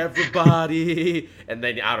thank everybody. And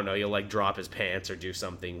then, I don't know, he'll like drop his pants or do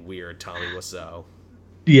something weird, Tommy Wiseau.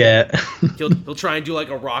 Yeah. He'll try and do like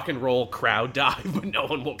a rock and roll crowd dive, but no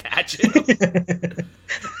one will catch him.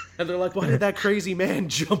 And they're like, why did that crazy man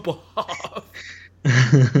jump off?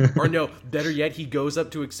 Or no, better yet, he goes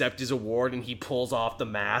up to accept his award and he pulls off the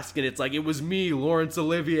mask and it's like, it was me, Laurence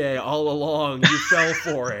Olivier, all along. You fell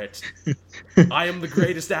for it. I am the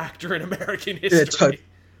greatest actor in American history.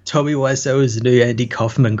 Tommy Wiseau is the new Andy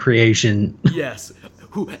Kaufman creation. Yes.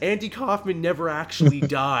 Who Andy Kaufman never actually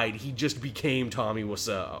died. He just became Tommy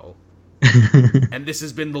Wiseau. And this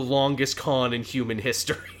has been the longest con in human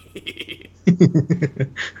history.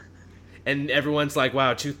 And everyone's like,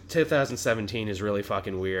 wow, 2017 is really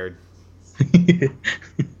fucking weird.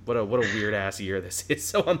 What a weird-ass year this is.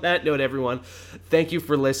 So on that note, everyone, thank you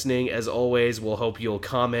for listening. As always, we'll hope you'll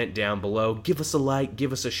comment down below. Give us a like,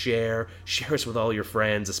 give us a share. Share us with all your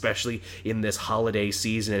friends, especially in this holiday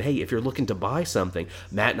season. And hey, if you're looking to buy something,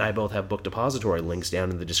 Matt and I both have Book Depository links down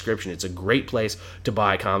in the description. It's a great place to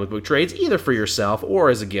buy comic book trades, either for yourself or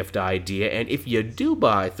as a gift idea. And if you do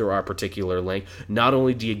buy through our particular link, not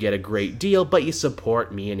only do you get a great deal, but you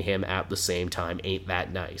support me and him at the same time. Ain't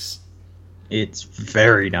that nice? It's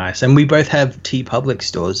very nice. And we both have TeePublic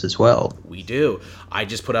stores as well. We do. I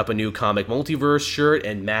just put up a new Comic Multiverse shirt,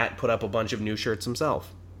 and Matt put up a bunch of new shirts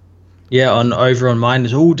himself. Yeah, over on mine,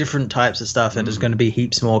 there's all different types of stuff, and there's going to be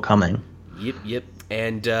heaps more coming. Yep.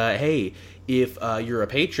 And, hey, if you're a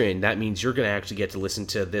patron, that means you're going to actually get to listen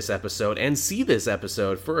to this episode and see this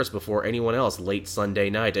episode first before anyone else late Sunday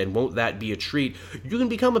night. And won't that be a treat? You can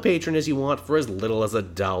become a patron as you want for as little as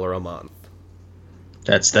 $1 a month.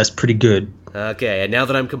 That's pretty good. Okay, and now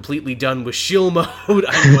that I'm completely done with shill mode,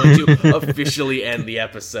 I'm going to officially end the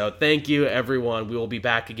episode. Thank you, everyone. We will be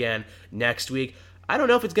back again next week. I don't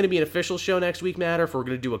know if it's going to be an official show next week, Matt, or if we're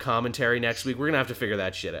going to do a commentary next week. We're going to have to figure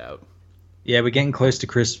that shit out. Yeah, we're getting close to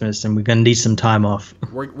Christmas, and we're gonna need some time off.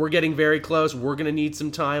 We're getting very close. We're gonna need some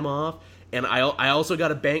time off, and I also got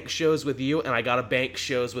to bank shows with you, and I got to bank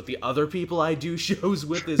shows with the other people I do shows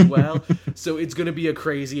with as well. So it's gonna be a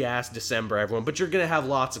crazy ass December, everyone. But you're gonna have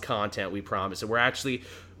lots of content, we promise. And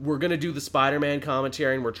we're gonna do the Spider-Man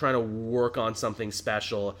commentary, and we're trying to work on something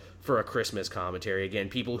special for a Christmas commentary. Again,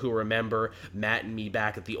 people who remember Matt and me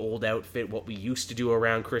back at the old outfit, what we used to do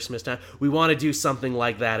around Christmas time, we want to do something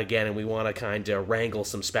like that again, and we want to kind of wrangle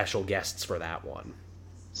some special guests for that one.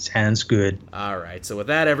 Sounds good. All right, so with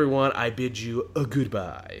that, everyone, I bid you a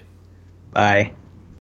goodbye. Bye.